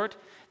Herod's court,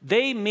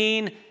 they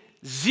mean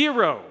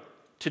zero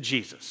to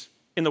Jesus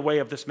in the way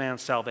of this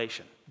man's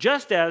salvation.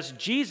 Just as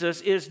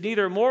Jesus is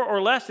neither more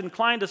or less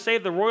inclined to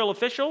save the royal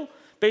official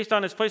based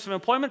on his place of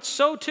employment,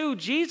 so too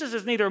Jesus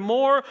is neither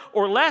more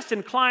or less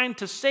inclined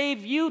to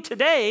save you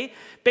today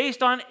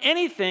based on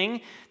anything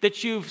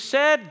that you've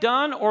said,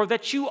 done, or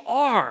that you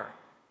are.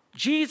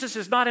 Jesus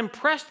is not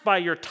impressed by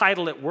your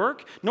title at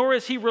work, nor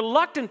is he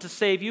reluctant to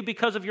save you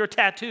because of your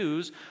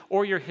tattoos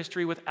or your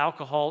history with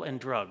alcohol and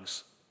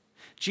drugs.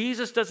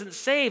 Jesus doesn't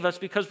save us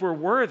because we're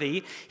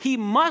worthy. He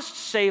must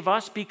save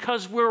us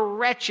because we're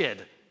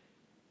wretched.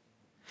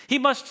 He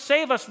must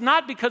save us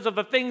not because of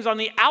the things on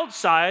the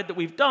outside that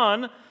we've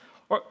done,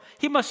 or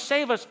he must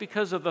save us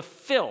because of the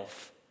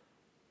filth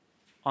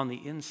on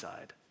the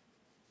inside.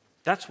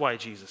 That's why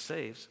Jesus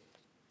saves.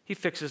 He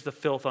fixes the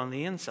filth on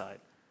the inside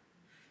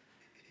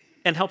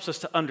and helps us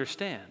to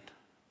understand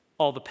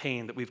all the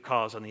pain that we've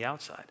caused on the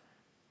outside.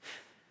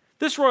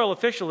 This royal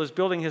official is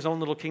building his own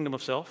little kingdom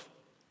of self.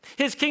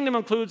 His kingdom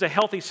includes a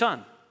healthy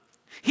son.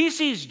 He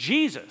sees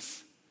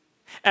Jesus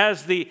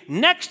as the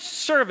next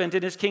servant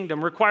in his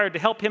kingdom required to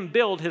help him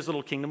build his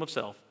little kingdom of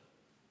self.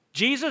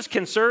 Jesus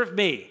can serve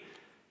me.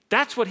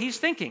 That's what he's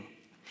thinking.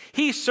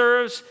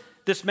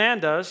 This man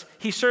does,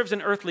 he serves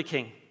an earthly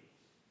king.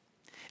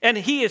 And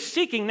he is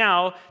seeking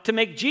now to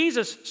make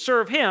Jesus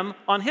serve him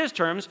on his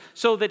terms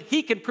so that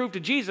he can prove to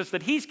Jesus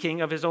that he's king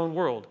of his own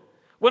world.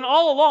 When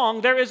all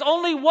along, there is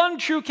only one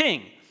true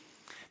king.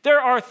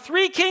 There are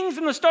 3 kings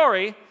in the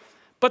story,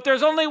 but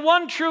there's only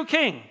one true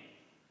king.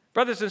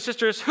 Brothers and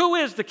sisters, who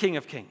is the King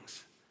of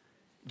Kings?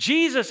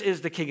 Jesus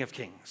is the King of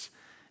Kings.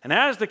 And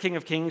as the King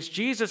of Kings,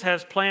 Jesus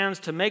has plans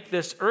to make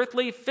this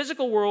earthly,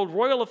 physical world,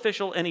 royal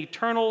official, and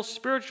eternal,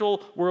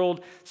 spiritual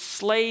world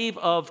slave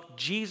of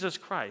Jesus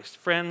Christ.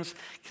 Friends,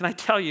 can I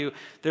tell you,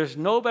 there's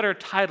no better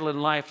title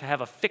in life to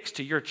have affixed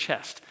to your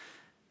chest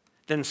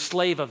than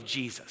slave of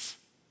Jesus.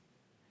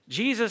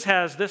 Jesus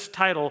has this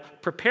title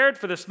prepared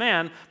for this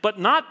man, but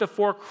not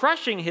before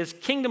crushing his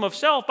kingdom of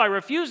self by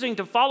refusing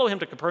to follow him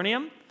to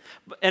Capernaum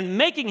and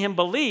making him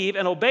believe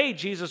and obey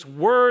Jesus'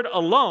 word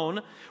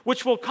alone,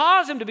 which will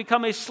cause him to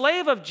become a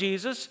slave of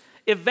Jesus,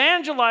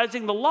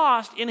 evangelizing the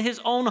lost in his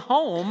own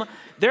home,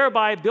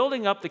 thereby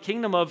building up the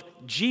kingdom of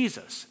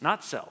Jesus,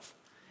 not self.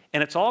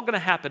 And it's all going to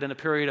happen in a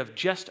period of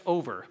just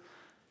over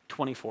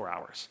 24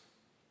 hours.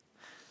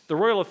 The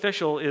royal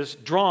official is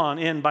drawn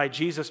in by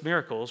Jesus'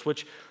 miracles,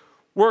 which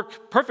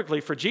work perfectly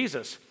for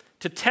Jesus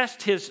to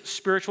test his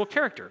spiritual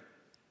character.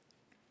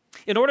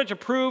 In order to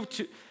prove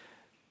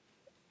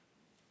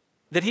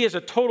that he is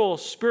a total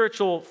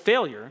spiritual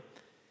failure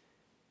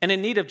and in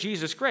need of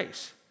Jesus'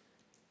 grace.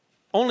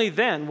 Only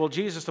then will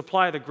Jesus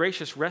apply the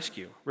gracious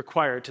rescue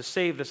required to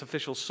save this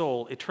official's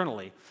soul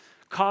eternally,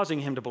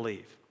 causing him to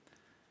believe.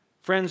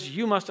 Friends,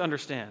 you must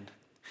understand,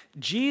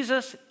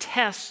 Jesus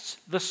tests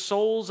the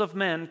souls of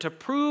men to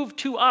prove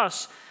to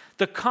us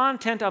the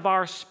content of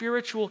our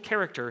spiritual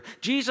character.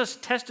 Jesus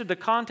tested the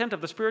content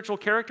of the spiritual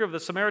character of the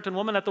Samaritan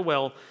woman at the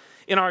well.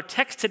 In our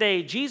text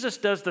today, Jesus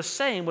does the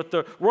same with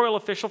the royal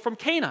official from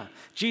Cana.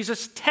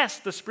 Jesus tests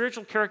the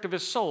spiritual character of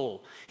his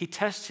soul. He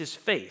tests his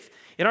faith.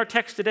 In our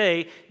text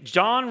today,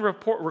 John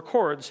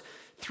records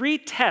 3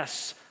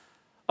 tests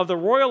of the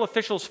royal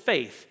official's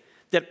faith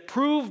that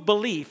prove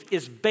belief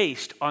is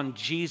based on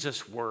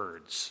Jesus'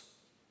 words.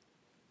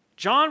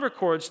 John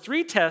records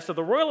 3 tests of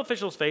the royal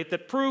official's faith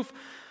that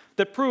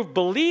prove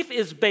belief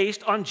is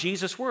based on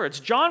Jesus' words.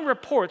 John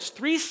reports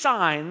 3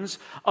 signs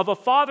of a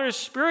father's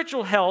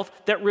spiritual health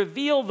that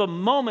reveal the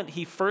moment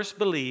he first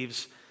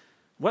believes.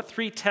 What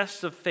 3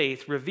 tests of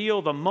faith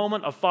reveal the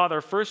moment a father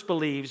first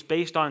believes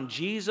based on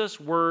Jesus'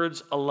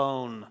 words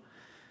alone?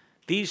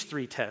 These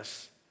 3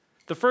 tests.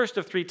 The first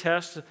of 3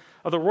 tests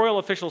of the royal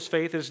official's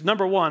faith is,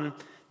 number 1,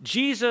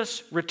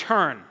 Jesus'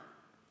 return.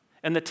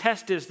 And the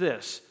test is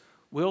this: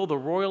 will the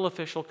royal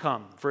official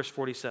come? Verse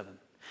 47.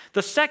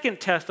 The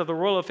second test of the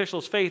royal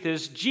official's faith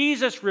is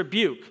Jesus'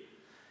 rebuke.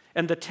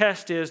 And the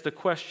test is the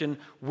question,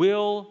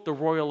 will the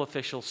royal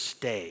official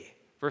stay?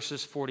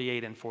 Verses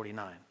 48 and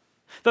 49.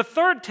 The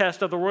third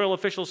test of the royal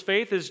official's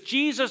faith is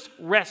Jesus'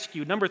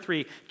 rescue. Number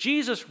 3,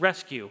 Jesus'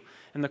 rescue.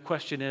 And the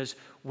question is,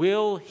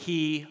 will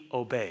he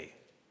obey?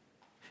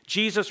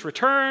 Jesus'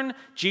 return,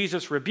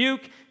 Jesus'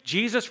 rebuke,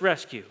 Jesus'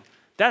 rescue.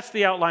 That's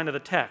the outline of the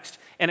text.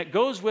 And it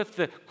goes with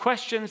the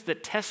questions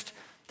that test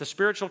the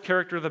spiritual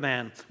character of the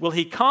man. Will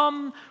he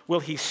come?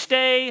 Will he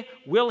stay?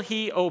 Will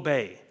he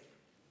obey?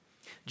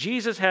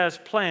 Jesus has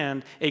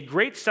planned a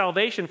great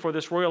salvation for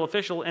this royal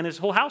official and his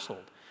whole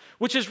household,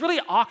 which is really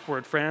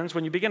awkward, friends,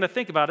 when you begin to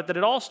think about it, that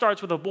it all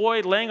starts with a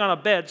boy laying on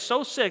a bed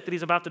so sick that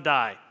he's about to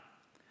die,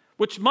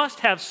 which must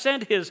have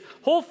sent his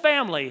whole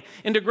family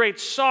into great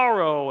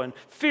sorrow and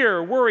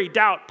fear, worry,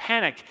 doubt,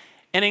 panic,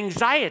 and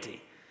anxiety.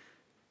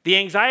 The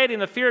anxiety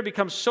and the fear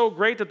becomes so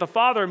great that the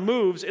father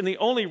moves in the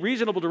only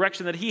reasonable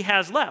direction that he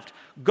has left.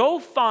 Go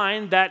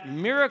find that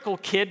miracle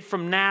kid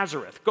from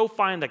Nazareth. Go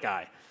find the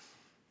guy.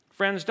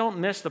 Friends, don't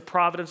miss the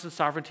providence and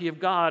sovereignty of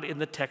God in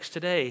the text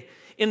today.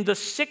 In the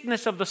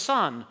sickness of the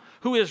son,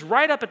 who is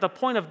right up at the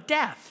point of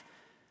death.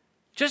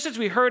 Just as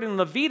we heard in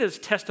Levita's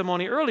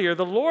testimony earlier,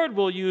 the Lord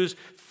will use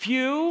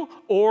few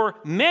or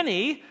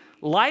many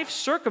life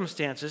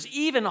circumstances,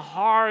 even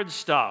hard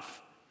stuff,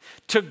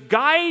 to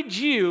guide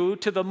you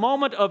to the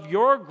moment of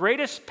your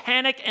greatest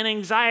panic and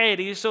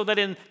anxiety so that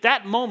in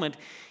that moment,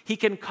 he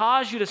can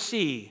cause you to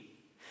see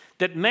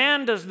that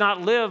man does not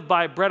live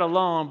by bread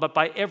alone, but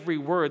by every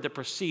word that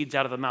proceeds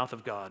out of the mouth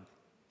of God.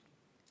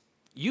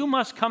 You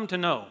must come to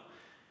know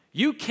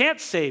you can't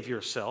save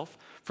yourself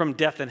from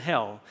death and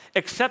hell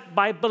except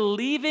by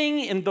believing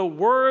in the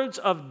words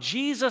of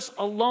Jesus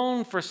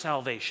alone for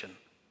salvation.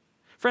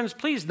 Friends,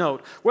 please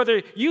note,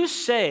 whether you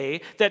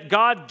say that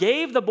God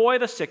gave the boy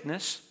the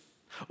sickness,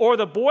 or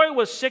the boy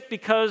was sick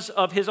because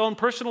of his own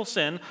personal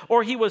sin,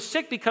 or he was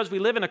sick because we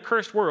live in a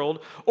cursed world,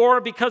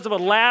 or because of a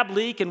lab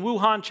leak in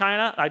Wuhan,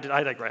 China, I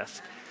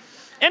digress.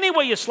 Any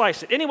way you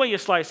slice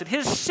it,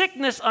 his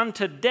sickness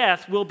unto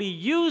death will be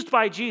used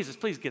by Jesus.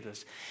 Please get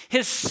this.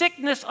 His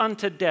sickness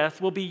unto death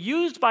will be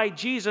used by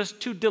Jesus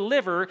to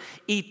deliver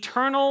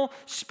eternal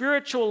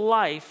spiritual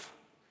life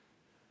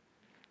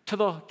to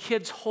the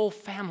kid's whole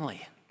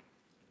family.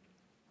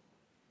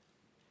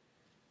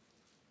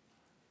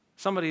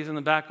 Somebody's in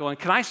the back going,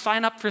 can I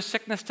sign up for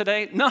sickness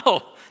today?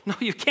 No,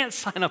 you can't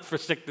sign up for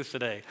sickness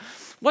today.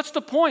 What's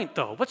the point,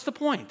 though? What's the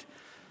point?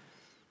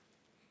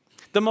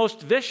 The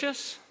most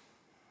vicious,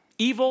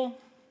 evil,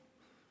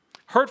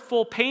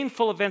 hurtful,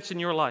 painful events in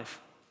your life,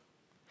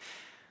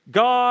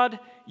 God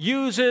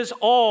uses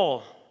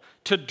all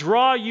to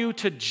draw you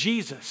to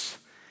Jesus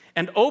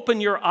and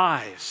open your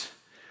eyes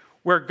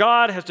where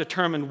God has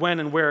determined when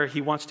and where he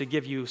wants to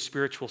give you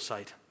spiritual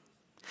sight.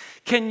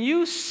 Can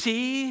you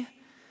see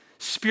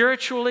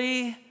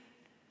spiritually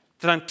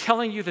that I'm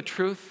telling you the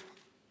truth?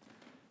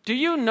 Do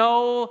you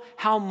know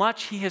how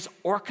much he has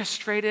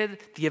orchestrated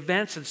the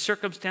events and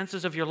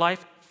circumstances of your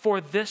life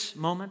for this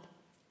moment?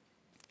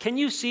 Can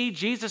you see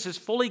Jesus is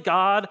fully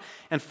God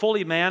and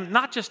fully man,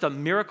 not just a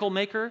miracle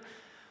maker,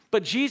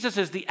 but Jesus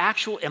is the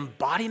actual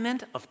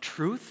embodiment of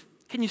truth?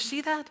 Can you see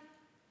that?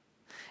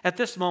 At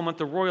this moment,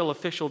 the royal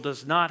official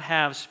does not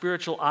have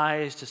spiritual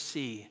eyes to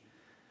see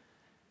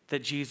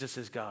that Jesus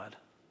is God.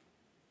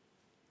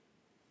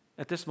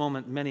 At this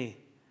moment, many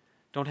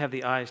don't have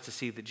the eyes to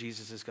see that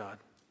Jesus is God.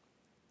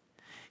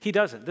 He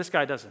doesn't. This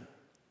guy doesn't.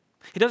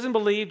 He doesn't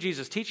believe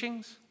Jesus'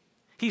 teachings.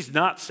 He's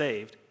not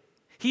saved.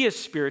 He is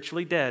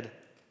spiritually dead.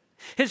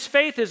 His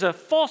faith is a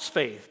false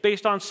faith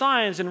based on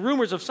signs and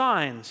rumors of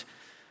signs.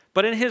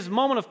 But in his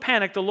moment of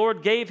panic, the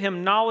Lord gave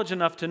him knowledge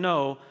enough to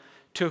know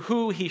to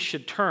who he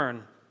should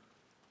turn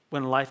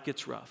when life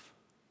gets rough.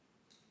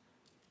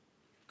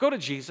 Go to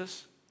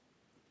Jesus,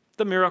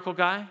 the miracle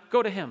guy.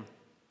 Go to him.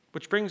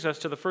 Which brings us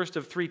to the first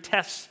of three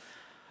tests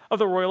of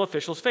the royal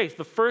official's faith.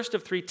 The first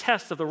of three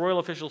tests of the royal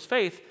official's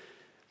faith,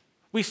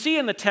 we see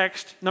in the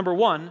text, number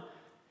one,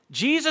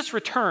 Jesus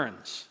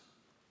returns.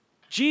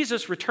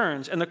 Jesus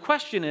returns. And the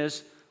question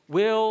is,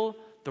 will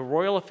the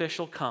royal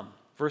official come?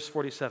 Verse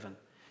 47.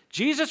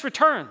 Jesus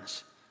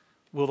returns.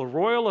 Will the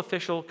royal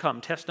official come?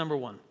 Test number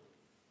one.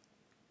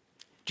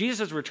 Jesus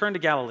has returned to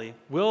Galilee.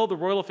 Will the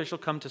royal official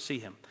come to see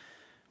him?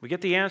 We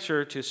get the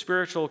answer to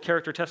spiritual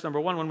character test number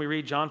one when we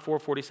read John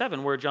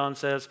 4:47, where John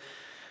says,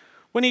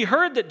 when he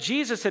heard that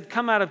Jesus had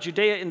come out of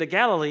Judea into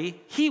Galilee,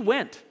 he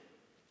went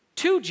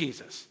to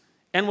Jesus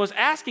and was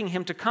asking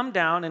him to come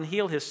down and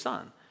heal his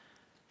son,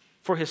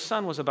 for his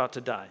son was about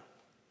to die.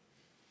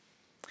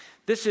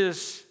 This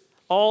is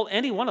all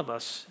any one of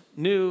us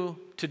knew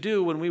to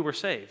do when we were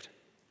saved.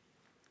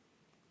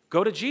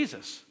 Go to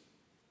Jesus.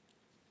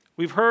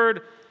 We've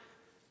heard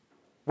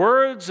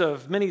words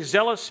of many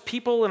zealous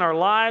people in our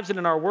lives and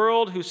in our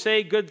world who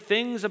say good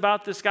things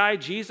about this guy,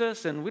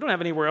 Jesus, and we don't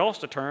have anywhere else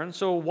to turn,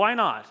 so why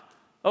not?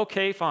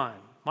 Okay, fine.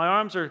 My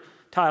arms are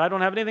tied. I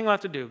don't have anything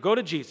left to do. Go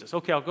to Jesus.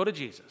 Okay, I'll go to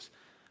Jesus.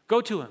 Go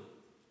to him.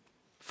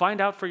 Find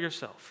out for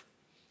yourself.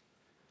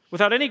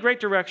 Without any great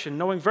direction,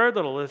 knowing very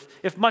little,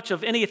 if much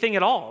of anything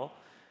at all,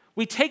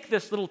 we take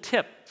this little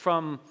tip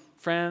from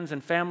friends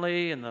and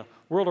family and the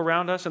world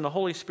around us and the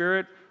Holy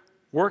Spirit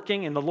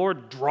working and the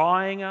Lord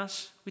drawing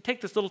us. We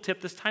take this little tip,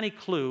 this tiny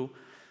clue,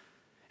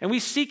 and we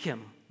seek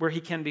him where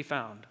he can be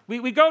found.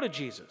 We go to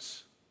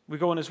Jesus. We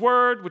go in his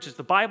word, which is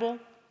the Bible.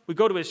 We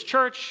go to his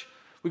church.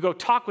 We go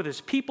talk with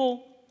his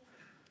people.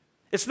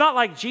 It's not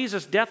like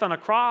Jesus' death on a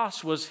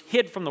cross was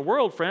hid from the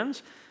world,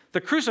 friends.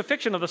 The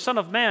crucifixion of the Son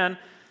of Man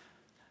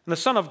and the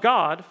Son of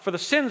God for the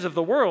sins of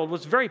the world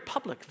was very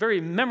public, very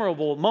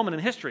memorable moment in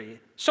history.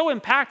 So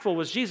impactful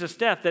was Jesus'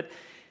 death that,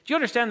 do you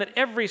understand that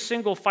every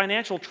single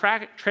financial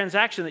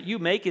transaction that you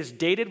make is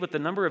dated with the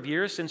number of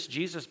years since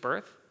Jesus'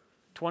 birth,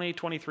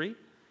 2023?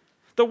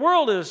 The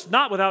world is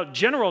not without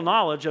general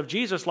knowledge of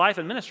Jesus' life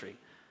and ministry.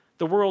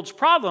 The world's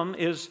problem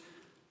is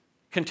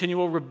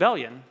continual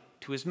rebellion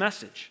to his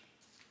message.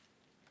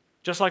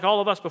 Just like all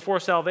of us before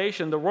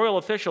salvation, the royal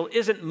official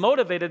isn't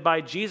motivated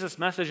by Jesus'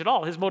 message at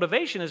all. His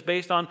motivation is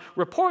based on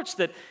reports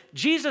that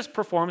Jesus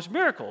performs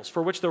miracles,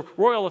 for which the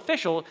royal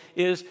official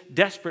is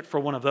desperate for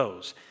one of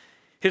those.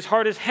 His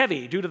heart is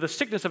heavy due to the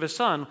sickness of his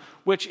son,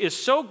 which is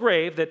so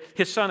grave that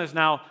his son is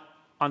now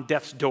on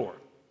death's door.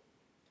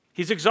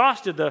 He's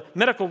exhausted the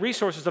medical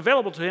resources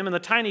available to him in the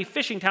tiny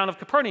fishing town of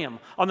Capernaum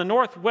on the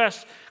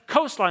northwest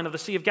coastline of the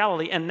Sea of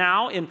Galilee. And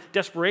now, in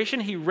desperation,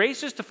 he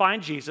races to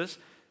find Jesus,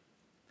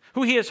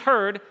 who he has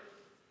heard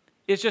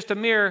is just a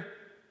mere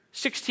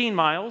 16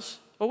 miles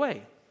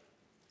away.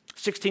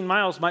 16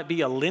 miles might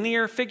be a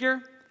linear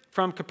figure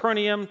from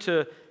Capernaum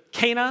to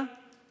Cana.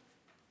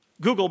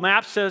 Google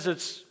Maps says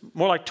it's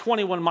more like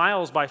 21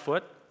 miles by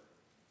foot.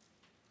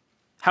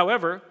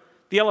 However,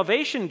 the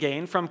elevation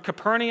gain from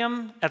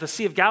Capernaum at the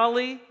Sea of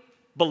Galilee,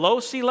 below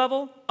sea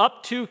level,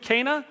 up to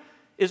Cana,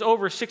 is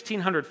over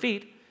 1,600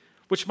 feet,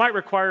 which might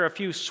require a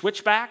few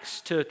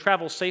switchbacks to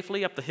travel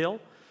safely up the hill.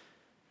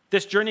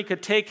 This journey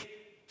could take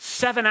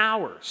 7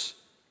 hours,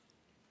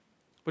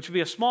 which would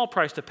be a small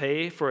price to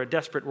pay for a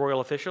desperate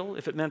royal official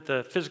if it meant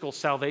the physical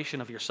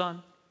salvation of your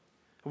son.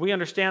 We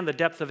understand the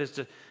depth of his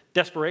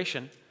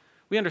desperation.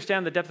 We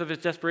understand the depth of his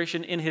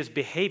desperation in his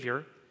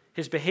behavior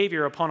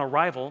upon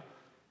arrival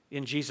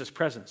in Jesus'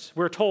 presence.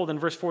 We're told in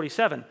verse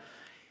 47,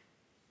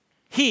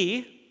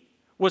 he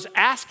was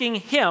asking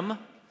him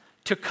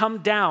to come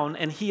down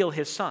and heal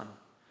his son,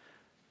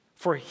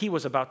 for he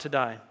was about to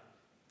die.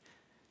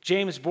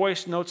 James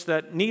Boyce notes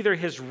that neither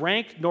his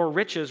rank nor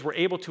riches were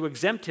able to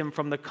exempt him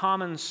from the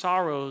common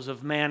sorrows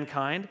of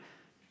mankind.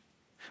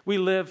 We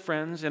live,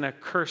 friends, in a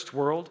cursed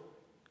world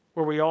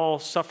where we all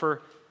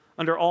suffer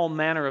under all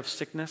manner of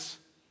sickness.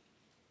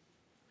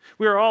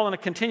 We are all in a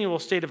continual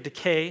state of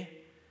decay,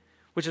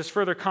 which is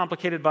further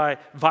complicated by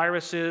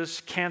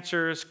viruses,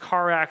 cancers,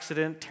 car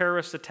accident,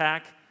 terrorist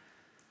attack.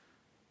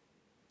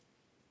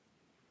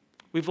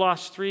 We've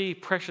lost 3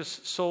 precious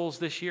souls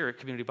this year at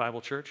Community Bible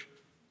Church.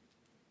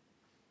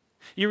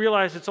 You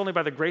realize it's only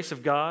by the grace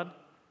of God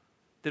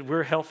that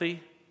we're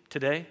healthy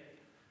today,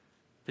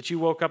 that you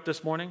woke up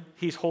this morning.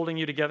 He's holding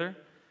you together,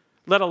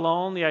 let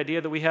alone the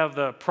idea that we have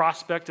the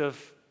prospect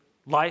of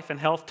life and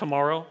health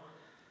tomorrow.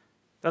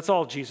 That's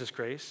all Jesus'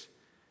 grace.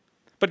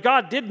 But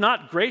God did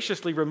not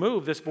graciously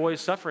remove this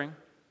boy's suffering.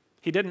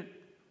 He didn't.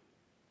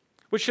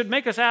 Which should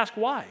make us ask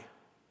why.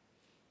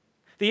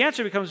 The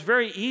answer becomes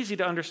very easy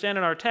to understand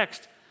in our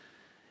text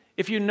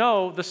if you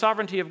know the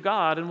sovereignty of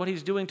God and what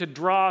he's doing to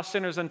draw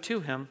sinners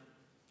unto him.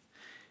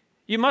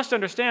 You must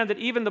understand that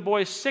even the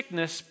boy's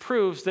sickness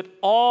proves that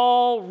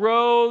all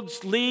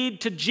roads lead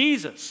to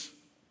Jesus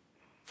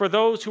for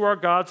those who are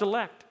God's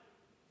elect.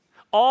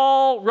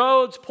 All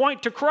roads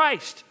point to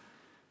Christ.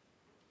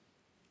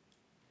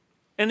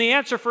 And the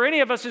answer for any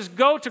of us is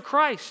go to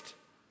Christ.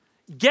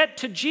 Get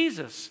to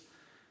Jesus.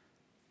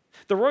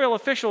 The royal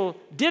official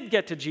did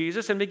get to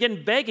Jesus and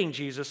began begging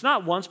Jesus,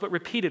 not once but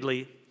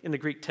repeatedly in the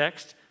Greek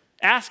text.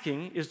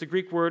 Asking is the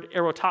Greek word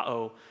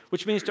erotao,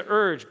 which means to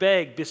urge,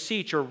 beg,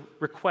 beseech, or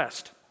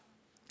request.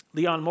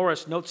 Leon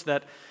Morris notes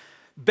that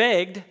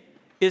begged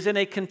is in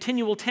a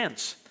continual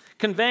tense,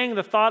 conveying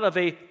the thought of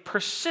a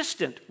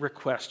persistent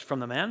request from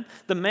the man.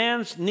 The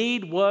man's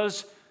need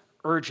was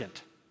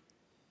urgent.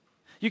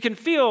 You can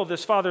feel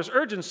this father's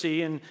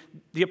urgency in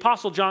the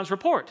Apostle John's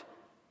report.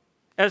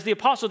 As the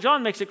Apostle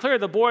John makes it clear,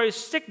 the boy's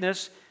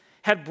sickness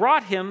had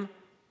brought him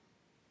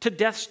to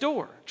death's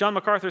door. John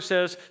MacArthur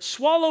says,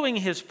 swallowing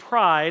his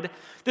pride,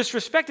 this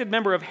respected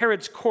member of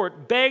Herod's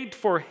court begged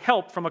for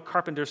help from a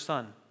carpenter's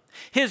son.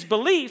 His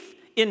belief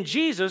in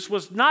Jesus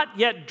was not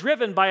yet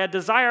driven by a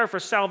desire for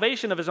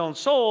salvation of his own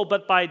soul,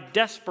 but by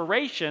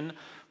desperation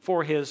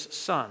for his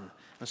son.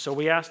 And so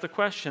we ask the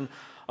question,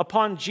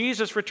 upon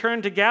Jesus'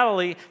 return to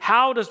Galilee,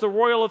 how does the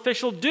royal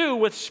official do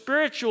with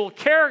spiritual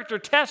character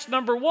test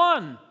number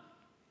 1?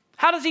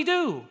 How does he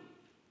do?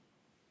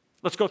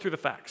 Let's go through the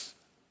facts.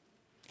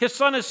 His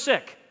son is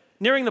sick,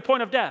 nearing the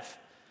point of death.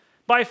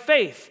 By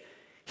faith,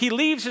 he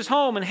leaves his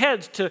home and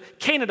heads to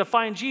Cana to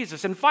find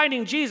Jesus. And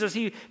finding Jesus,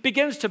 he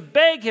begins to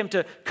beg him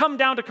to come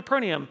down to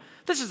Capernaum.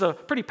 This is a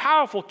pretty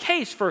powerful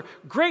case for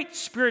great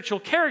spiritual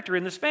character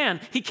in this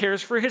man. He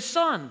cares for his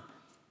son.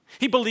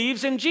 He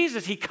believes in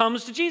Jesus. He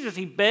comes to Jesus.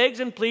 He begs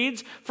and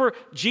pleads for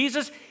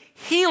Jesus'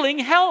 healing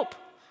help.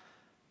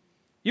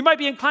 You might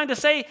be inclined to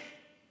say,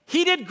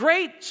 he did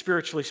great,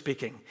 spiritually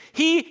speaking.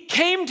 He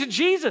came to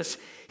Jesus.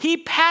 He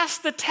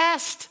passed the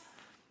test.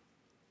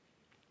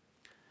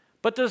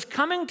 But does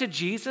coming to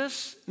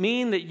Jesus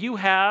mean that you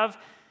have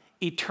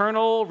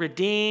eternal,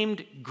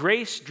 redeemed,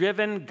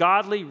 grace-driven,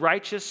 godly,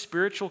 righteous,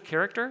 spiritual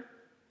character?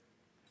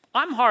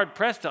 I'm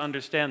hard-pressed to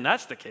understand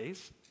that's the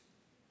case.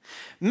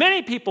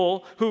 Many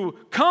people who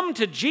come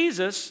to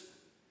Jesus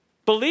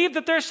believe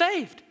that they're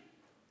saved.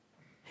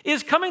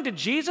 Is coming to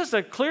Jesus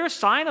a clear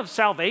sign of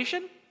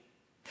salvation?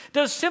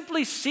 Does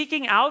simply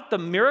seeking out the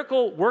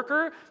miracle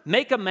worker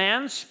make a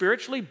man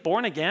spiritually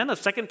born again a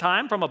second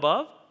time from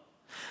above?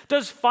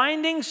 Does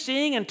finding,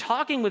 seeing, and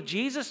talking with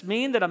Jesus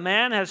mean that a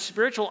man has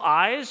spiritual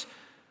eyes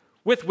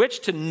with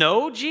which to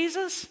know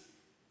Jesus?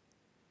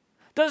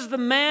 Does the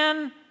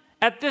man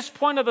at this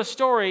point of the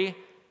story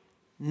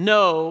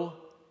know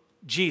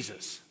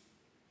Jesus?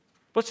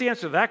 What's the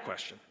answer to that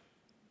question?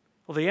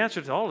 Well, the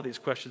answer to all of these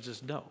questions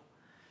is no.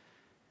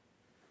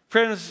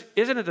 Friends,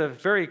 isn't it the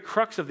very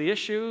crux of the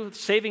issue,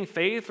 saving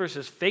faith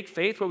versus fake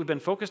faith, what we've been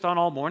focused on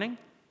all morning?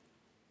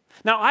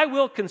 Now, I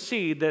will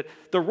concede that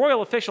the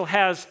royal official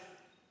has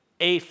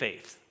a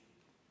faith.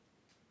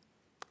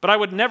 But I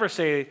would never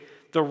say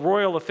the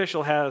royal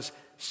official has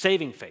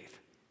saving faith.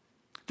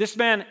 This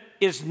man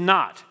is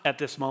not, at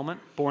this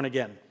moment, born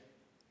again.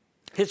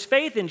 His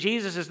faith in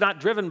Jesus is not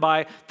driven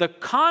by the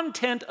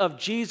content of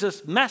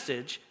Jesus'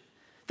 message,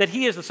 that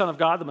he is the Son of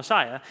God, the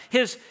Messiah.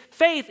 His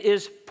faith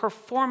is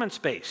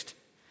performance-based.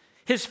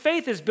 His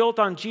faith is built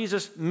on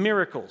Jesus'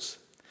 miracles.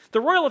 The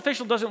royal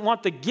official doesn't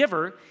want the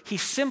giver, he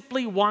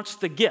simply wants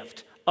the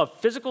gift of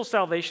physical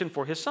salvation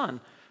for his son.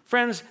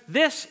 Friends,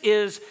 this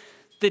is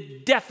the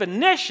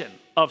definition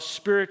of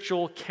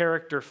spiritual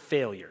character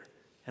failure.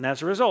 And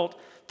as a result,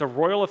 the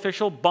royal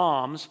official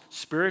bombs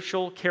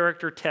spiritual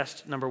character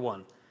test number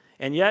 1.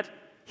 And yet,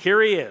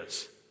 here he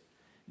is.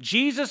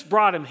 Jesus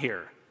brought him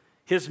here.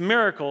 His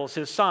miracles,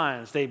 his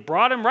signs, they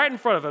brought him right in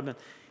front of him. And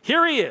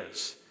here he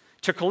is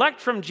to collect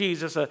from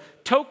Jesus a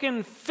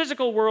token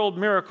physical world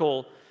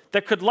miracle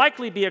that could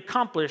likely be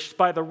accomplished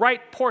by the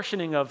right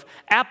portioning of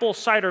apple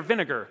cider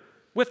vinegar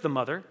with the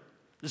mother,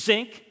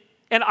 zinc,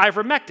 and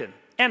ivermectin,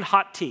 and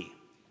hot tea.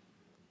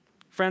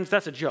 Friends,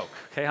 that's a joke,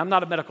 okay? I'm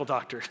not a medical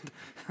doctor.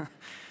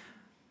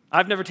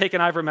 I've never taken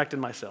ivermectin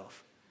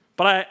myself.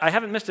 But I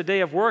haven't missed a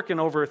day of work in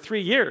over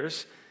 3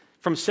 years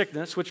from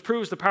sickness, which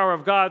proves the power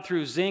of God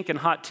through zinc and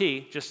hot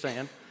tea, just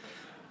saying.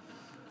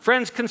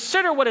 Friends,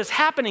 consider what is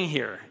happening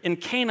here in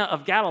Cana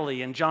of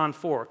Galilee in John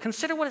 4.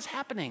 Consider what is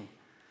happening.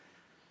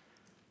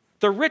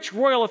 The rich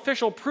royal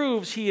official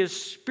proves he is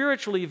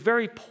spiritually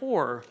very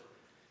poor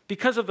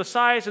because of the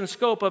size and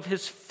scope of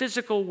his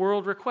physical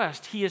world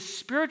request. He is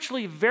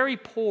spiritually very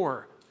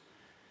poor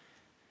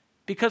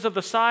because of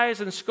the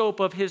size and scope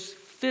of his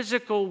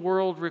physical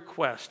world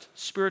request,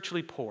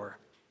 spiritually poor.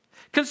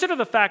 Consider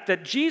the fact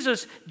that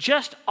Jesus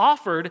just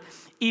offered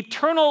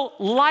eternal,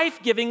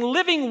 life-giving,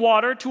 living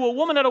water to a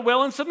woman at a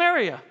well in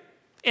Samaria.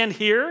 And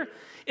here,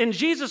 in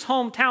Jesus'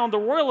 hometown, the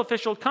royal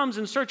official comes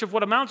in search of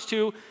what amounts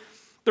to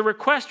the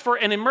request for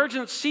an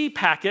emergency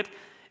packet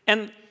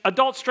and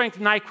adult-strength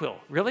NyQuil.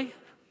 Really?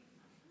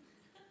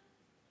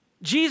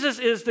 Jesus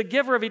is the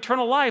giver of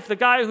eternal life, the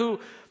guy who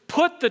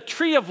put the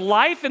tree of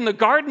life in the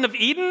Garden of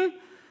Eden,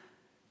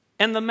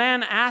 and the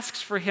man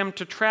asks for him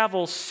to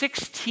travel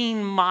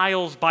 16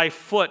 miles by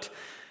foot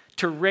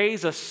to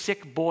raise a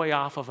sick boy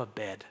off of a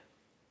bed.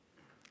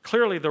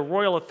 Clearly, the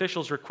royal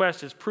official's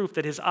request is proof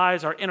that his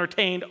eyes are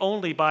entertained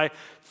only by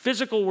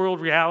physical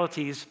world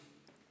realities,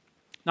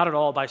 not at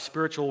all by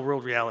spiritual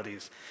world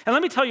realities. And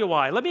let me tell you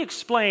why. Let me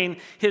explain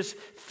his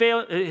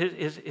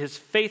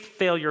faith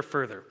failure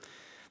further.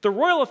 The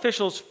royal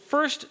official's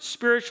first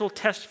spiritual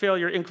test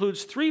failure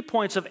includes 3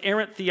 points of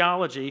errant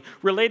theology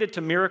related to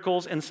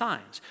miracles and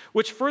signs,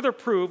 which further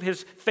prove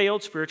his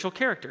failed spiritual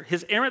character.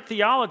 His errant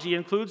theology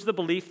includes the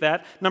belief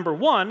that, number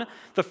 1,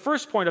 the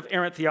first point of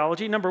errant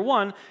theology, number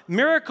 1,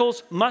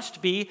 miracles must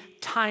be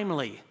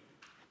timely.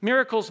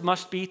 Miracles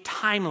must be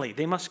timely.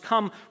 They must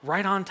come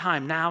right on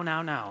time,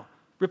 now.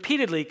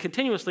 Repeatedly,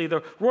 continuously,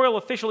 the royal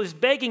official is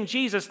begging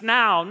Jesus,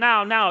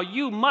 now,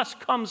 you must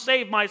come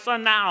save my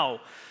son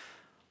now.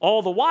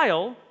 All the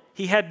while,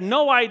 he had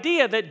no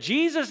idea that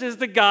Jesus is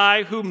the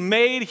guy who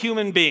made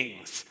human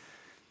beings.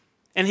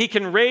 And he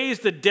can raise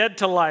the dead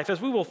to life, as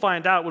we will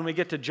find out when we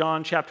get to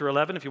John chapter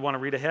 11. If you want to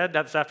read ahead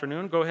this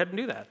afternoon, go ahead and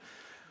do that.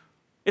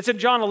 It's in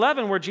John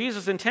 11 where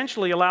Jesus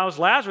intentionally allows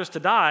Lazarus to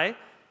die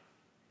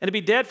and to be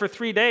dead for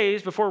 3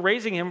 days before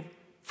raising him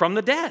from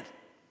the dead.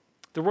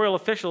 The royal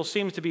official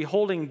seems to be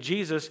holding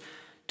Jesus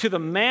to the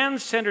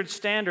man-centered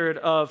standard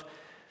of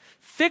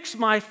fix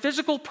my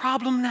physical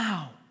problem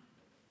now,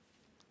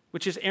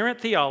 which is errant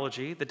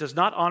theology that does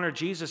not honor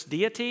Jesus'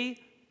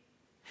 deity,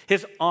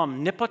 his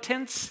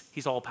omnipotence,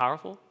 he's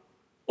all-powerful,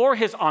 or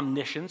his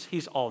omniscience,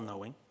 he's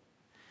all-knowing.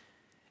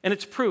 And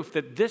it's proof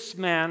that this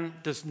man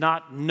does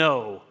not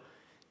know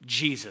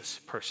Jesus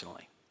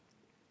personally.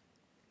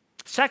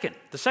 Second,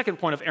 the second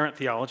point of errant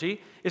theology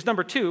is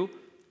number 2.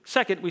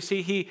 Second, we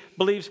see he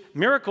believes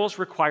miracles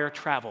require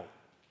travel.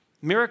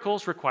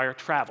 Miracles require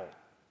travel.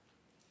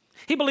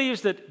 He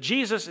believes that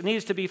Jesus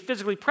needs to be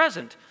physically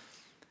present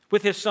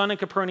with his son in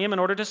Capernaum in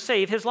order to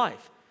save his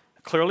life.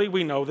 Clearly,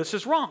 we know this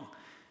is wrong.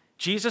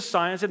 Jesus'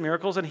 signs and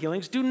miracles and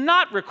healings do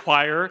not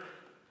require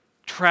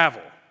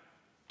travel.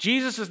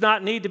 Jesus does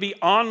not need to be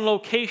on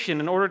location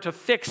in order to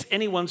fix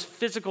anyone's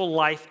physical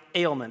life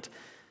ailment.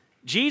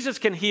 Jesus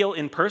can heal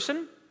in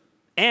person,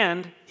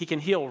 and he can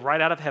heal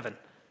right out of heaven.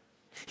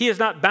 He is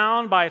not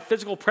bound by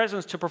physical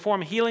presence to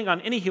perform healing on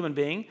any human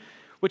being,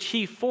 which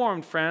he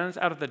formed, friends,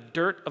 out of the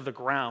dirt of the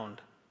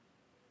ground.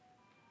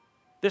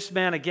 This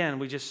man, again,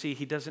 we just see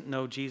he doesn't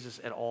know Jesus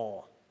at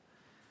all.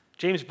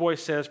 James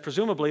Boyce says,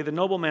 presumably, the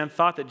nobleman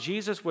thought that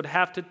Jesus would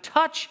have to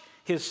touch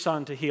his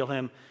son to heal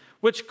him,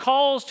 which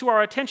calls to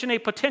our attention a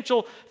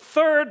potential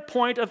third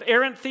point of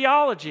errant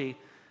theology.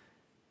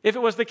 If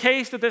it was the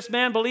case that this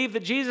man believed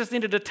that Jesus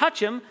needed to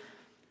touch him,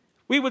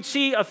 we would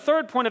see a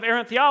third point of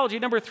errant theology.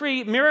 Number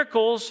 3,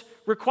 miracles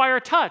require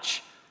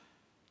touch.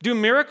 Do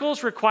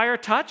miracles require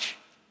touch?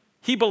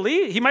 He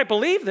might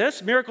believe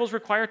this. Miracles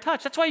require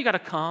touch. That's why you got to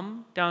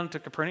come down to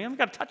Capernaum. You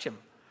got to touch him,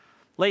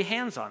 lay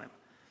hands on him.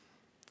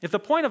 If the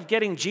point of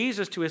getting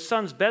Jesus to his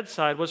son's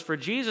bedside was for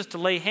Jesus to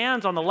lay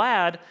hands on the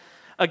lad,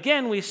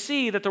 again we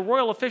see that the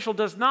royal official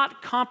does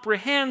not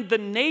comprehend the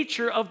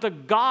nature of the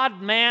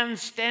God-man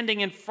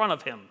standing in front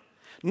of him,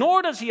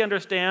 Nor does he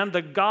understand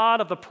the God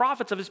of the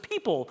prophets of his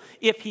people,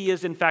 if he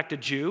is in fact a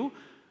Jew,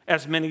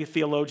 as many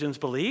theologians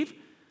believe.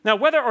 Now,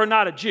 whether or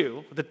not a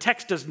Jew, the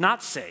text does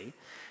not say,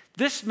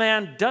 this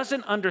man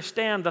doesn't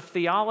understand the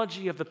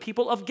theology of the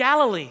people of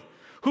Galilee,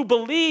 who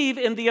believe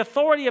in the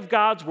authority of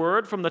God's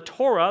word from the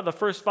Torah, the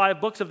first 5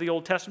 books of the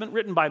Old Testament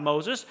written by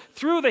Moses,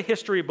 through the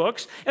history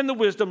books and the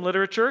wisdom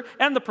literature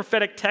and the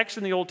prophetic texts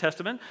in the Old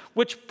Testament,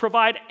 which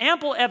provide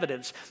ample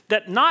evidence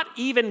that not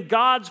even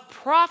God's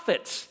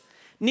prophets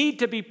need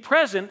to be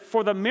present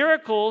for the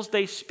miracles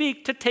they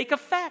speak to take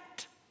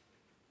effect.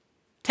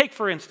 Take,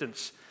 for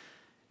instance,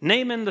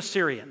 Naaman the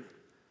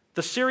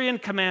Syrian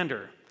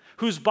commander,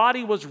 whose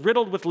body was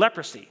riddled with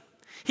leprosy.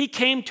 He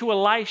came to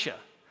Elisha,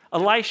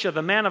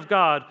 the man of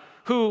God,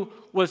 who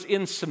was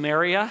in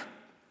Samaria,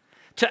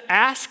 to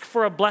ask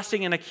for a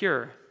blessing and a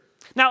cure.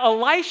 Now,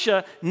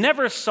 Elisha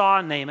never saw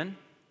Naaman.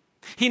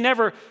 He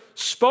never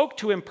spoke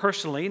to him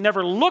personally,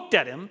 never looked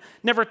at him,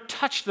 never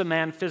touched the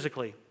man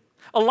physically.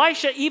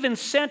 Elisha even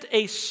sent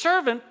a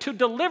servant to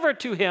deliver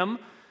to him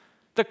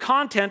the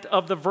content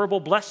of the verbal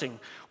blessing,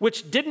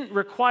 which didn't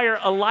require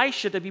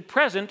Elisha to be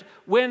present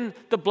when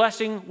the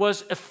blessing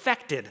was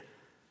effected,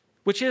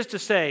 which is to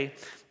say,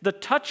 the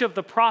touch of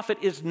the prophet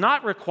is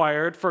not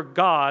required for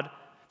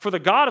the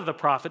God of the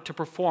prophet to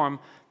perform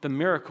the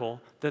miracle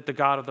that the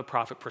God of the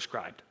prophet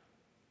prescribed.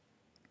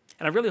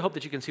 And I really hope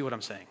that you can see what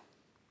I'm saying.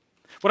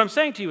 What I'm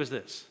saying to you is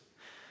this: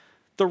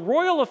 the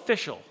royal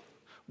official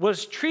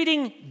was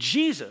treating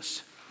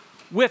Jesus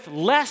with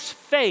less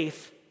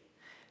faith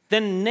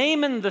than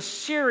Naaman the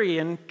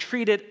Syrian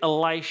treated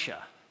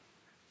Elisha.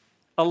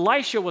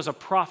 Elisha was a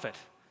prophet.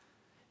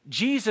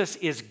 Jesus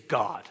is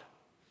God.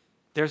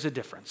 There's a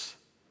difference.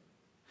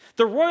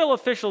 The royal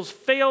officials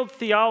failed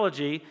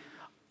theology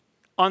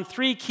on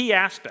 3 key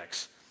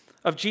aspects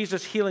of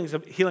Jesus'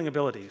 healing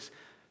abilities.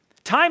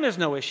 Time is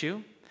no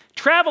issue.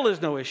 Travel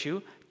is no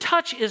issue.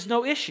 Touch is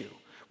no issue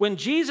when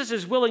Jesus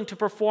is willing to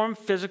perform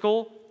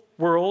physical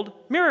world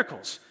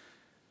miracles.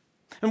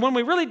 And when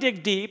we really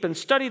dig deep and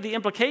study the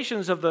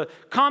implications of the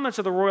comments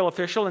of the royal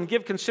official and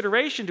give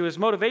consideration to his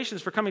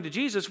motivations for coming to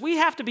Jesus, we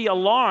have to be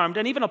alarmed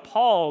and even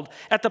appalled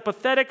at the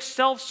pathetic,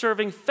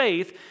 self-serving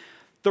faith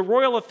the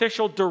royal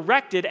official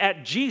directed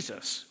at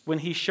Jesus when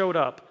he showed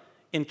up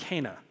in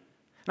Cana.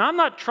 Now, I'm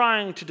not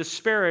trying to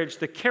disparage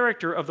the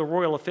character of the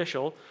royal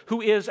official,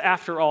 who is,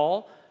 after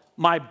all,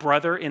 my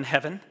brother in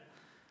heaven.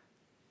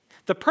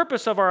 The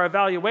purpose of our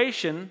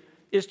evaluation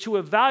is to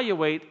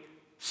evaluate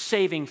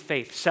saving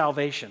faith,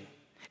 salvation,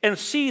 and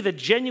see the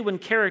genuine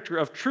character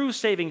of true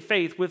saving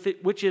faith,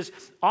 which is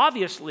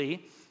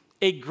obviously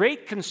a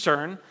great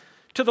concern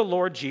to the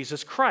Lord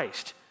Jesus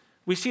Christ.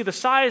 We see the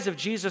size of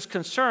Jesus'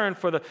 concern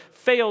for the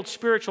failed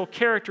spiritual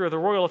character of the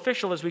royal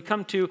official as we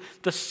come to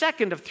the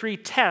second of 3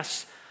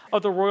 tests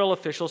of the royal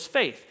official's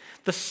faith.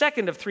 The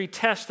second of 3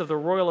 tests of the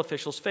royal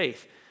official's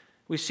faith.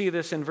 We see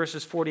this in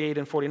verses 48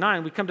 and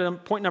 49. We come to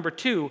point number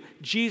 2,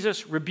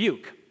 Jesus'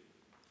 rebuke.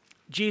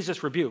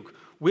 Jesus' rebuke.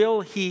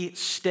 Will he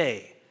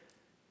stay?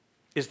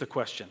 Is the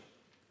question.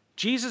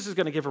 Jesus is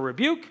going to give a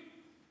rebuke.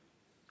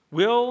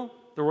 Will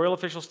the royal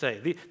official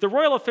stay? The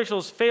royal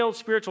official's failed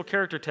spiritual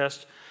character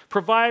test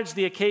provides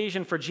the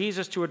occasion for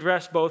Jesus to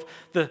address both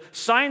the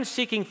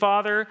sign-seeking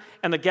father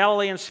and the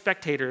Galilean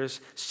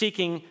spectators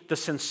seeking the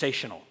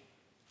sensational.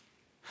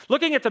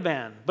 Looking at the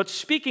man, but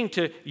speaking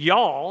to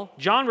y'all,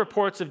 John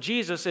reports of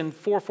Jesus in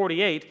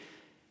 4:48,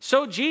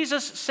 so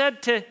Jesus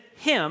said to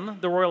him,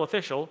 the royal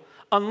official,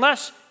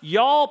 unless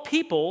y'all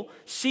people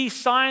see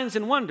signs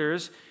and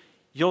wonders,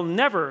 you'll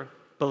never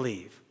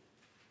believe.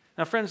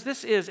 Now, friends,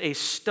 this is a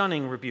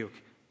stunning rebuke.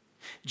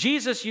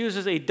 Jesus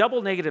uses a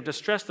double negative to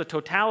stress the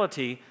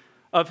totality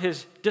of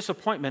his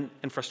disappointment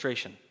and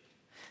frustration.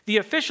 The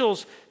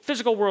official's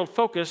physical world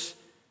focus,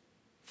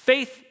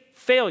 faith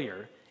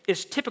failure,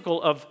 is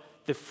typical of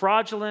the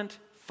fraudulent,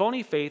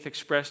 phony faith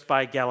expressed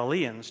by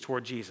Galileans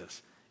toward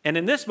Jesus. And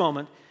in this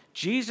moment,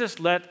 Jesus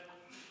let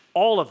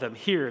all of them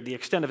hear the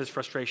extent of his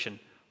frustration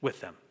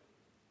with them.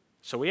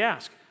 So we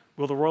ask,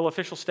 will the royal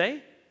official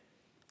stay?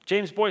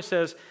 James Boyce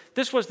says,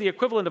 this was the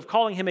equivalent of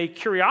calling him a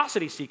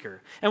curiosity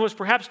seeker and was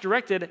perhaps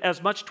directed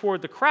as much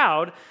toward the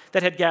crowd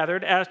that had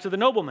gathered as to the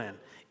nobleman.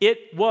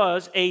 It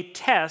was a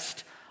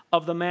test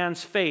of the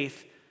man's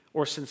faith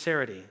or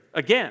sincerity.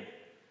 Again,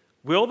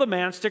 will the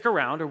man stick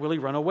around or will he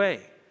run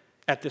away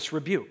at this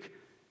rebuke?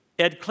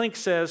 Ed Klink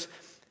says,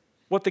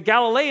 what the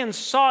Galileans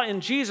saw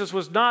in Jesus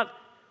was not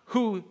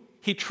who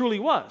he truly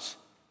was.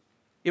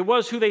 It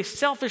was who they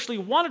selfishly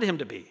wanted him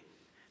to be.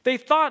 They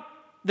thought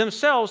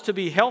themselves to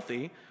be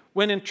healthy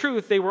when in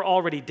truth they were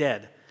already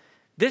dead.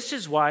 This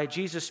is why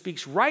Jesus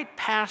speaks right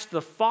past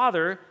the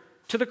Father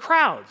to the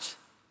crowds,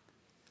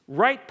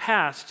 right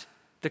past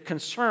the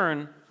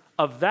concern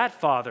of that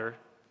Father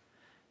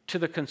to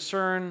the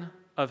concern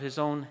of his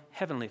own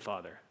heavenly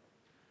Father.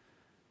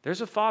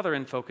 There's a Father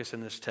in focus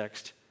in this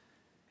text,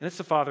 and it's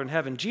the Father in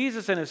heaven.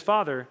 Jesus and his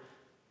Father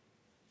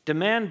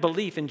demand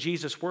belief in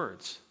Jesus'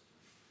 words,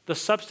 the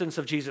substance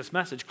of Jesus'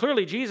 message.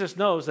 Clearly, Jesus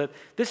knows that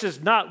this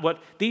is not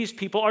what these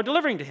people are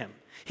delivering to him.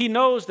 He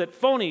knows that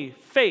phony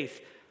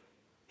faith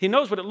He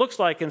knows what it looks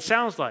like and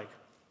sounds like.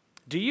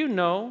 Do you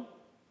know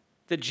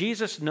that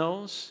Jesus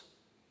knows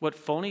what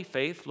phony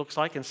faith looks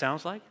like and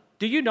sounds like?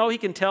 Do you know he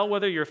can tell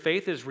whether your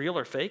faith is real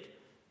or fake?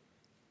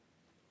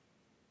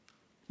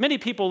 Many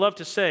people love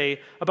to say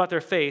about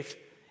their faith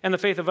and the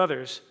faith of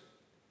others,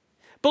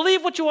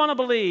 believe what you want to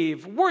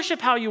believe,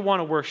 worship how you want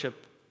to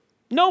worship.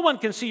 No one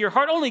can see your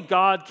heart, only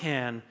God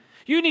can.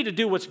 You need to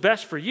do what's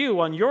best for you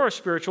on your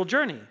spiritual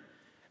journey.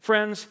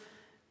 Friends,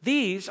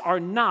 these are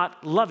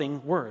not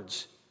loving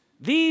words.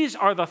 These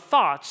are the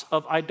thoughts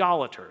of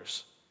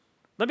idolaters.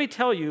 Let me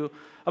tell you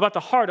about the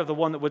heart of the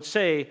one that would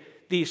say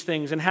these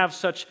things and have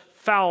such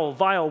foul,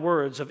 vile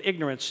words of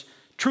ignorance,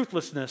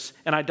 truthlessness,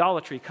 and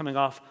idolatry coming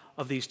off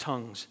of these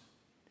tongues.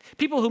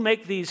 People who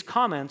make these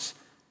comments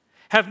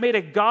have made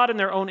a God in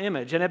their own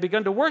image and have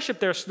begun to worship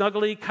their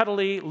snuggly,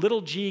 cuddly,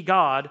 little g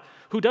God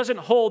who doesn't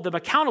hold them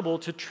accountable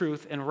to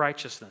truth and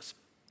righteousness.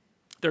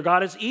 Their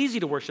God is easy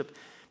to worship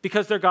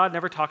because their God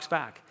never talks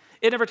back.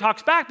 It never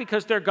talks back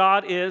because their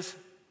God is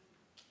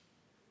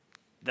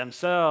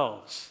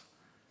themselves.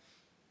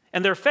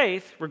 And their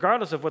faith,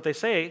 regardless of what they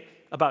say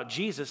about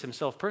Jesus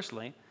himself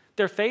personally,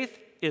 their faith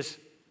is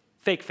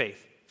fake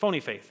faith, phony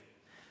faith.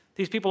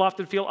 These people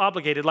often feel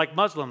obligated, like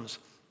Muslims,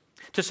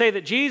 to say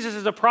that Jesus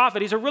is a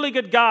prophet, he's a really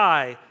good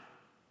guy,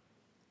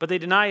 but they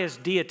deny his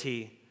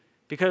deity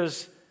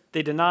because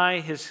they deny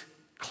his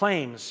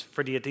claims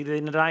for deity, they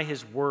deny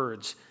his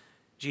words.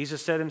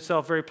 Jesus said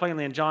himself very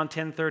plainly in John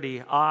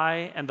 10:30,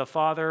 I and the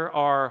Father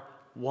are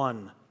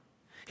one.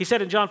 He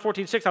said in John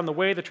 14:6, I'm the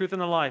way, the truth,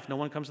 and the life. No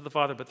one comes to the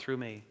Father but through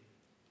me.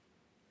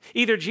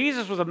 Either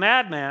Jesus was a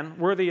madman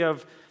worthy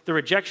of the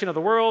rejection of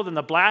the world and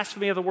the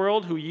blasphemy of the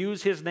world who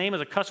use his name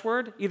as a cuss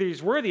word. Either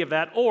he's worthy of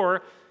that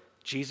or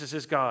Jesus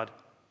is God.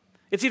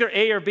 It's either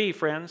A or B,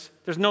 friends.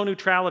 There's no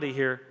neutrality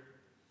here.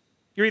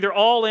 You're either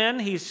all in,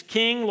 he's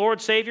King,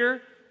 Lord,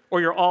 Savior, or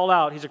you're all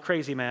out, he's a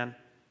crazy man.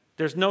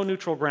 There's no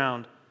neutral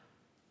ground.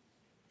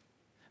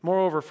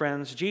 Moreover,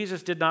 friends,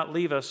 Jesus did not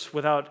leave us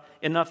without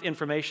enough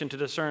information to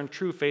discern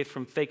true faith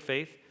from fake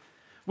faith.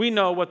 We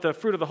know what the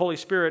fruit of the Holy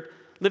Spirit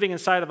living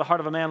inside of the heart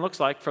of a man looks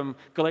like from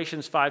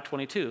Galatians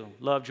 5:22.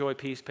 Love, joy,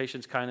 peace,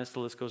 patience, kindness, the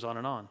list goes on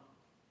and on.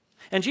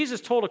 And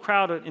Jesus told a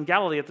crowd in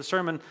Galilee at the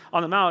Sermon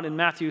on the Mount in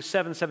Matthew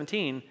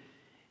 7:17,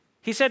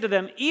 he said to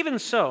them, even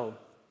so,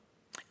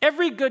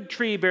 every good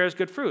tree bears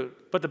good fruit,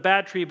 but the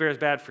bad tree bears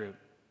bad fruit.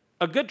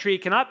 A good tree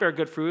cannot bear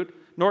good fruit,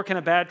 nor can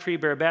a bad tree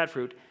bear bad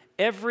fruit.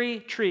 Every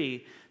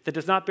tree that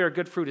does not bear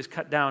good fruit is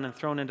cut down and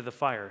thrown into the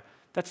fire.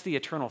 That's the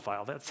eternal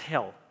fire. That's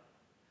hell.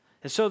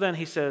 And so then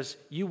he says,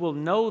 you will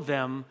know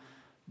them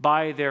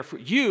by their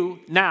fruit. You,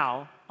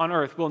 now, on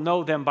earth, will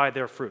know them by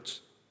their fruits.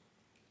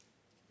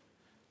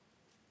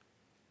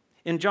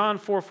 In John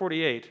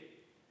 4:48,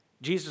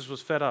 Jesus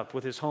was fed up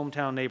with his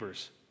hometown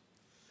neighbors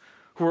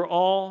who were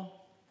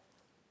all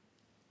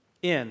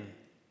in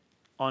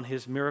on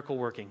his miracle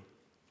working,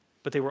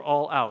 but they were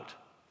all out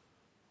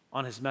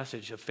on his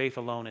message of faith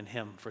alone in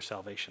him for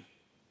salvation.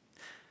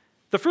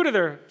 The fruit of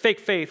their fake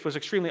faith was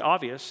extremely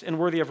obvious and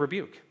worthy of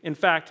rebuke. In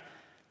fact,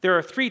 there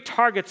are 3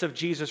 targets of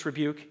Jesus'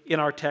 rebuke in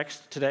our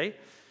text today.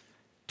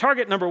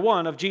 Target number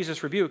 1 of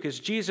Jesus' rebuke is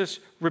Jesus'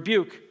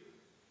 rebuke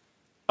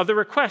of the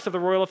request of the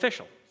royal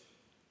official.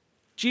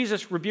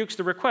 Jesus rebukes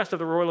the request of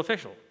the royal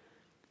official.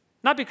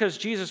 Not because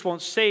Jesus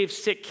won't save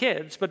sick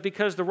kids, but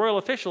because the royal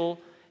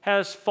official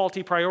has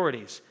faulty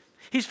priorities.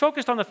 He's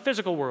focused on the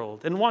physical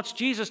world and wants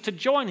Jesus to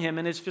join him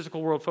in his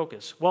physical world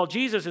focus, while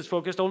Jesus is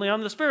focused only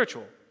on the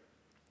spiritual,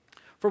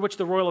 for which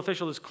the royal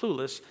official is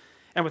clueless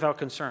and without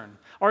concern.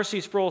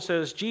 R.C. Sproul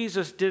says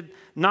Jesus did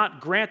not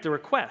grant the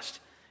request.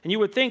 And you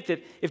would think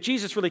that if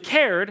Jesus really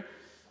cared,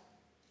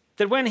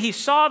 that when he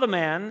saw the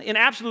man in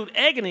absolute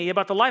agony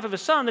about the life of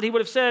his son, that he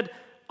would have said,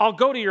 I'll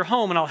go to your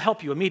home and I'll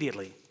help you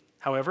immediately.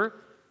 However,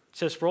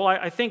 says Sproul,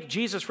 I think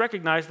Jesus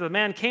recognized that the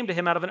man came to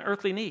him out of an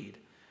earthly need,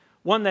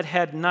 one that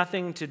had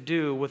nothing to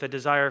do with a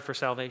desire for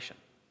salvation.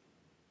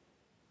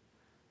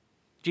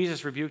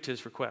 Jesus rebuked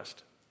his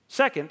request.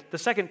 Second, the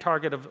second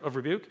target of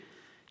rebuke,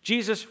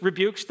 Jesus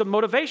rebukes the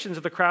motivations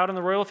of the crowd and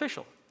the royal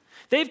official.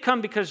 They've come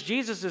because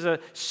Jesus is a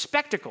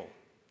spectacle,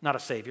 not a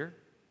savior.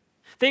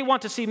 They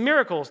want to see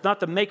miracles, not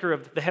the maker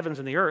of the heavens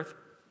and the earth.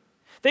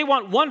 They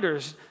want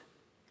wonders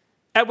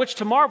at which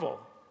to marvel,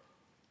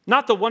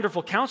 not the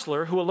wonderful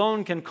counselor who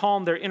alone can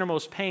calm their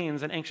innermost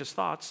pains and anxious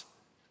thoughts.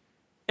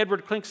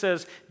 Edward Klink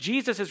says,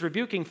 Jesus is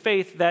rebuking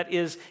faith that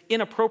is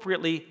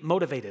inappropriately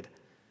motivated.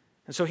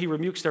 And so he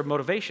rebukes their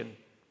motivation.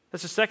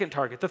 That's the second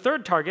target. The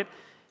third target,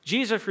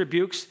 Jesus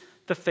rebukes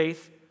the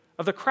faith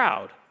of the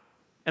crowd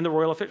and the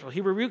royal official.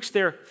 He rebukes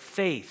their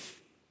faith.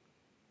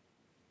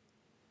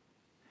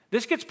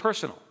 This gets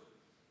personal.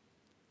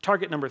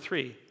 Target number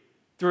 3,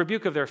 the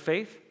rebuke of their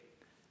faith.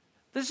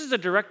 This is a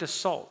direct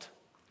assault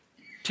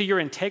to your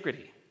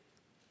integrity.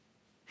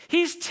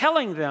 He's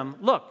telling them,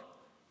 look,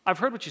 I've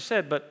heard what you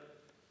said, but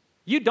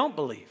you don't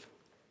believe.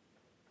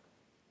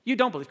 You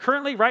don't believe.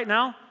 Currently, right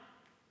now,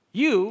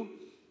 you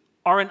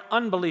are an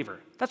unbeliever.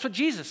 That's what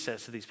Jesus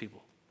says to these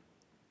people.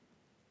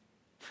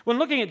 When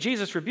looking at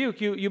Jesus'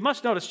 rebuke, you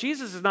must notice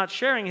Jesus is not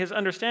sharing his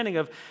understanding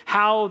of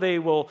how they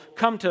will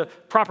come to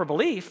proper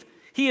belief.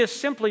 He is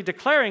simply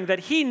declaring that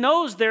he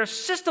knows their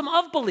system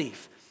of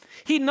belief.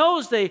 He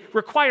knows they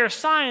require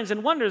signs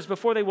and wonders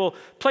before they will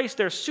place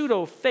their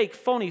pseudo-fake,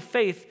 phony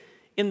faith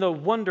in the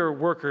wonder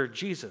worker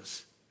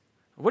Jesus.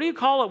 What do you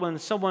call it when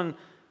someone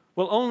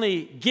will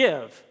only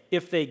give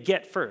if they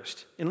get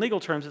first? In legal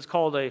terms, it's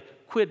called a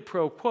quid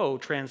pro quo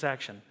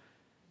transaction.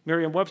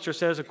 Merriam-Webster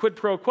says a quid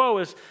pro quo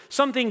is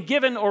something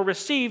given or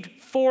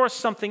received for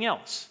something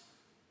else.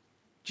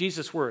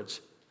 Jesus'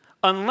 words,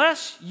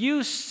 unless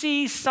you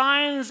see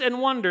signs and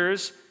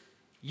wonders,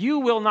 you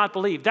will not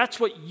believe. That's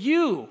what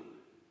you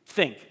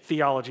think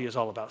theology is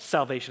all about,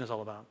 salvation is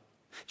all about.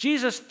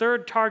 Jesus'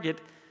 third target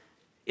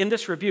in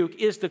this rebuke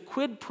is the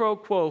quid pro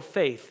quo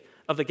faith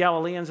of the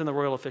Galileans and the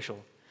royal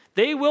official.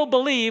 They will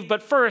believe,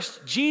 but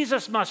first,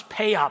 Jesus must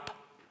pay up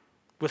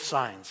with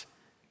signs.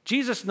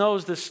 Jesus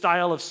knows this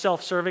style of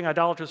self-serving,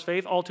 idolatrous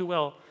faith all too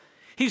well.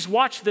 He's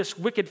watched this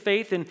wicked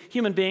faith in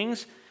human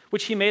beings,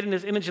 which he made in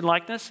his image and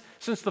likeness,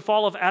 since the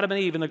fall of Adam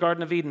and Eve in the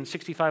Garden of Eden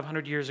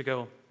 6,500 years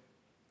ago.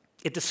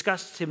 It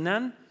disgusts him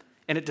then,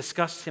 and it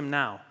disgusts him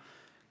now.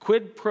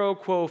 Quid pro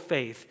quo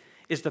faith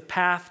is the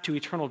path to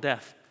eternal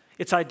death.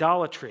 It's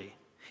idolatry.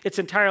 It's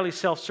entirely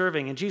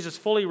self-serving, and Jesus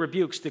fully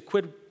rebukes the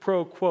quid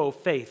pro quo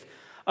faith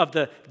of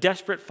the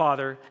desperate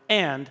father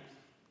and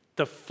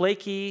the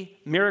flaky,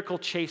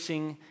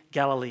 miracle-chasing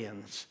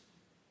Galileans.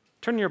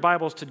 Turn in your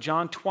Bibles to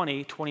John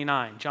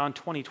 20:29. John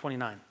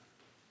 20:29.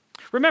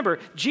 Remember,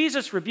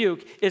 Jesus'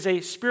 rebuke is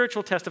a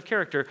spiritual test of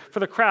character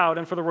for the crowd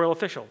and for the royal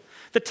official.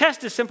 The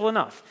test is simple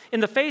enough. In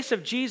the face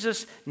of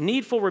Jesus'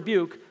 needful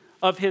rebuke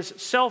of his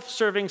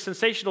self-serving,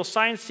 sensational,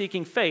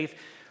 sign-seeking faith,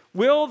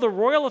 will the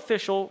royal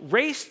official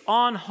race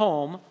on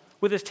home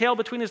with his tail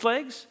between his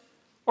legs,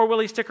 or will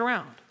he stick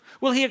around?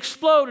 Will he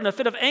explode in a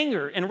fit of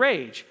anger and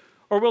rage,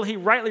 or will he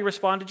rightly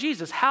respond to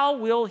Jesus? How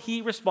will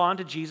he respond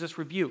to Jesus'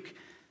 rebuke?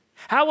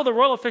 How will the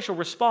royal official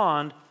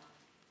respond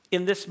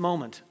in this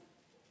moment?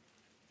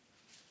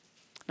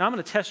 Now I'm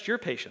going to test your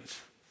patience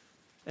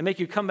and make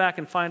you come back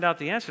and find out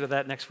the answer to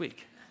that next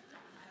week.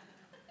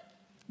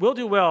 We'll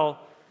do well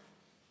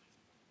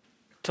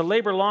to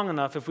labor long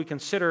enough if we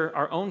consider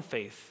our own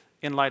faith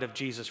in light of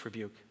Jesus'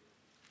 rebuke.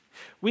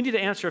 We need to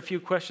answer a few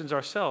questions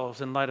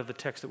ourselves in light of the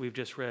text that we've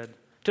just read,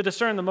 to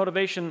discern the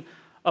motivation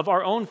of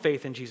our own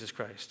faith in Jesus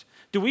Christ.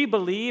 Do we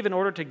believe in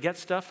order to get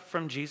stuff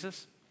from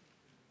Jesus?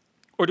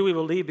 Or do we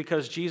believe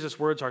because Jesus'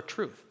 words are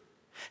truth?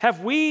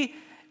 Have we,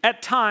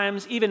 at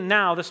times, even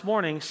now, this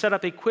morning, set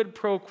up a quid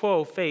pro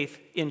quo faith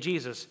in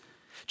Jesus,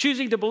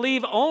 choosing to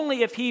believe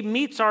only if he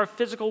meets our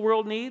physical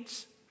world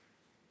needs?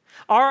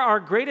 Are our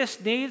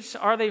greatest needs,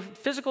 are they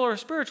physical or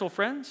spiritual,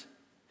 friends?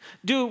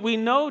 Do we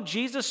know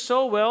Jesus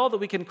so well that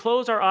we can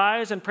close our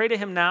eyes and pray to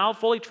him now,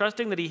 fully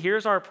trusting that he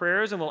hears our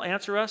prayers and will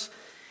answer us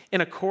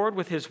in accord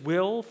with his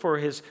will for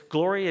his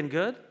glory and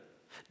good?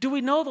 Do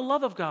we know the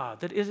love of God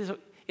that is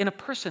in a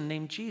person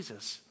named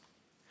Jesus?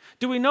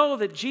 Do we know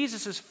that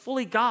Jesus is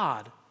fully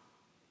God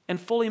and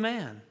fully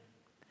man?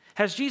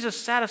 Has Jesus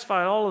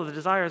satisfied all of the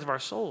desires of our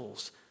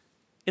souls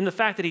in the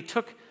fact that he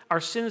took our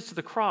sins to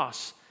the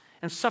cross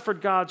and suffered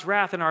God's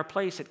wrath in our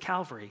place at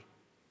Calvary?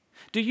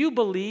 Do you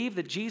believe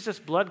that Jesus'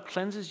 blood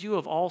cleanses you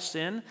of all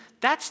sin?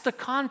 That's the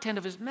content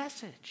of his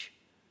message.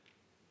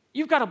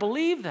 You've got to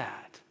believe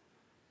that.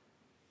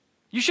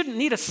 You shouldn't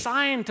need a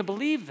sign to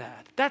believe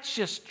that. That's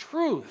just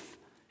truth.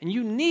 And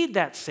you need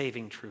that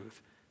saving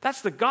truth.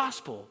 That's the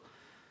gospel.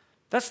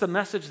 That's the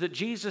message that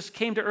Jesus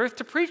came to earth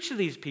to preach to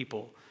these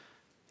people.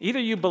 Either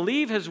you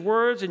believe his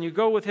words and you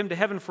go with him to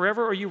heaven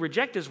forever, or you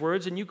reject his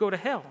words and you go to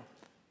hell.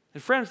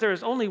 And friends, there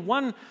is only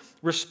one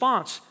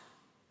response,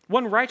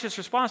 one righteous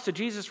response to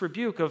Jesus'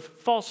 rebuke of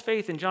false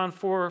faith in John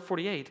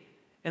 4:48,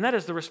 and that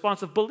is the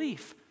response of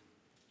belief.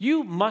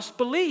 You must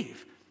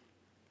believe.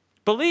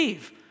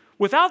 Believe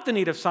without the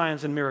need of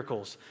signs and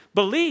miracles.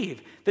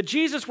 Believe that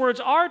Jesus'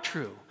 words are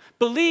true.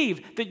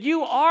 Believe that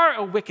you are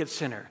a wicked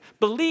sinner.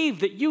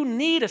 Believe that you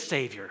need a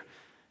Savior.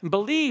 And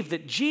believe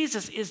that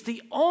Jesus is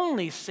the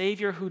only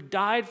Savior who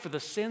died for the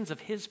sins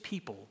of his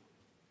people.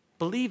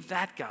 Believe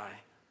that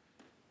guy.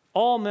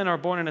 All men are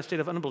born in a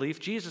state of unbelief.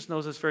 Jesus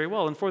knows this very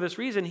well. And for this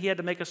reason, he had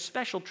to make a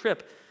special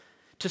trip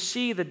to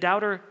see the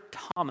doubter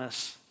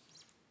Thomas,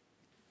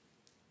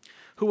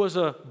 who was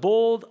a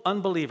bold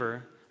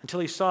unbeliever until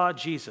he saw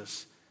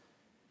Jesus,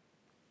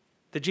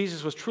 that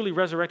Jesus was truly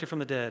resurrected from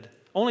the dead.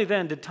 Only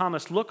then did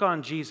Thomas look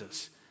on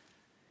Jesus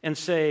and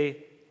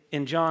say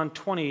in John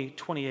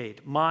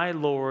 20:28, "My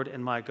Lord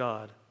and my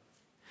God."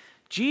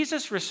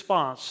 Jesus'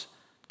 response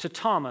to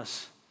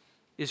Thomas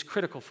is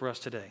critical for us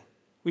today.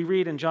 We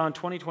read in John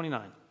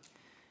 20:29,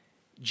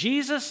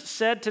 Jesus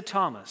said to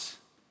Thomas,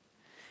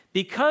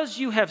 "Because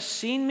you have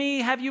seen me,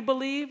 have you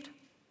believed?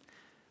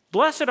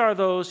 Blessed are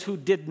those who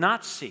did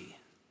not see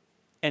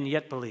and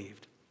yet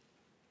believed."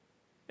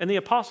 And the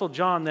Apostle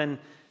John then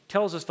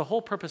tells us the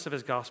whole purpose of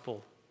his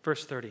gospel.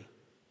 Verse 30.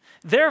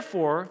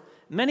 Therefore,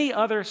 many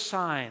other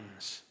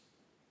signs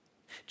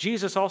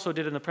Jesus also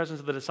did in the presence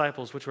of the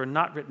disciples, which were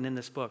not written in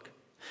this book.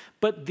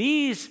 But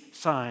these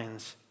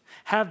signs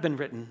have been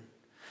written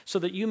so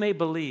that you may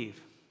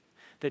believe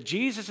that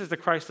Jesus is the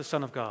Christ, the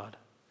Son of God,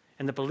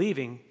 and that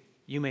believing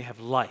you may have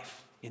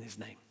life in his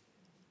name.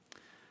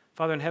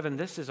 Father in heaven,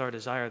 this is our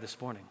desire this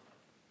morning,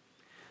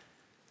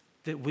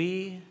 that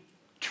we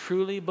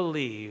truly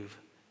believe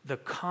the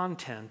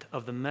content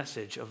of the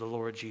message of the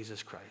Lord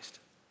Jesus Christ.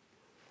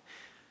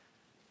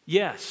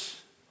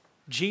 Yes,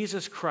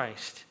 Jesus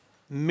Christ,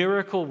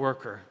 miracle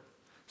worker,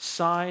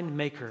 sign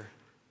maker,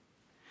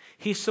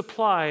 he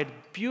supplied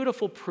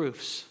beautiful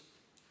proofs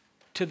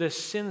to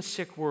this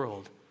sin-sick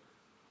world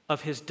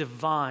of his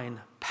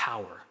divine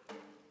power.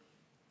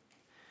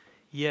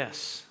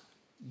 Yes,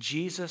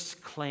 Jesus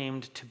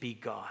claimed to be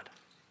God.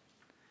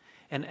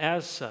 And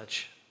as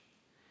such,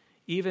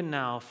 even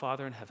now,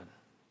 Father in heaven,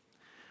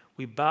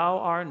 we bow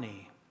our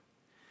knee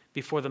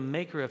before the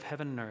maker of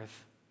heaven and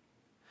earth,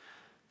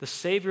 the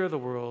Savior of the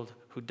world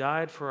who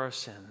died for our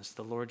sins,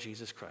 the Lord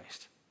Jesus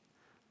Christ.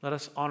 Let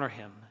us honor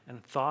him in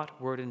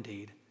thought, word, and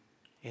deed,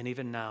 and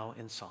even now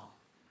in song.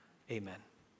 Amen.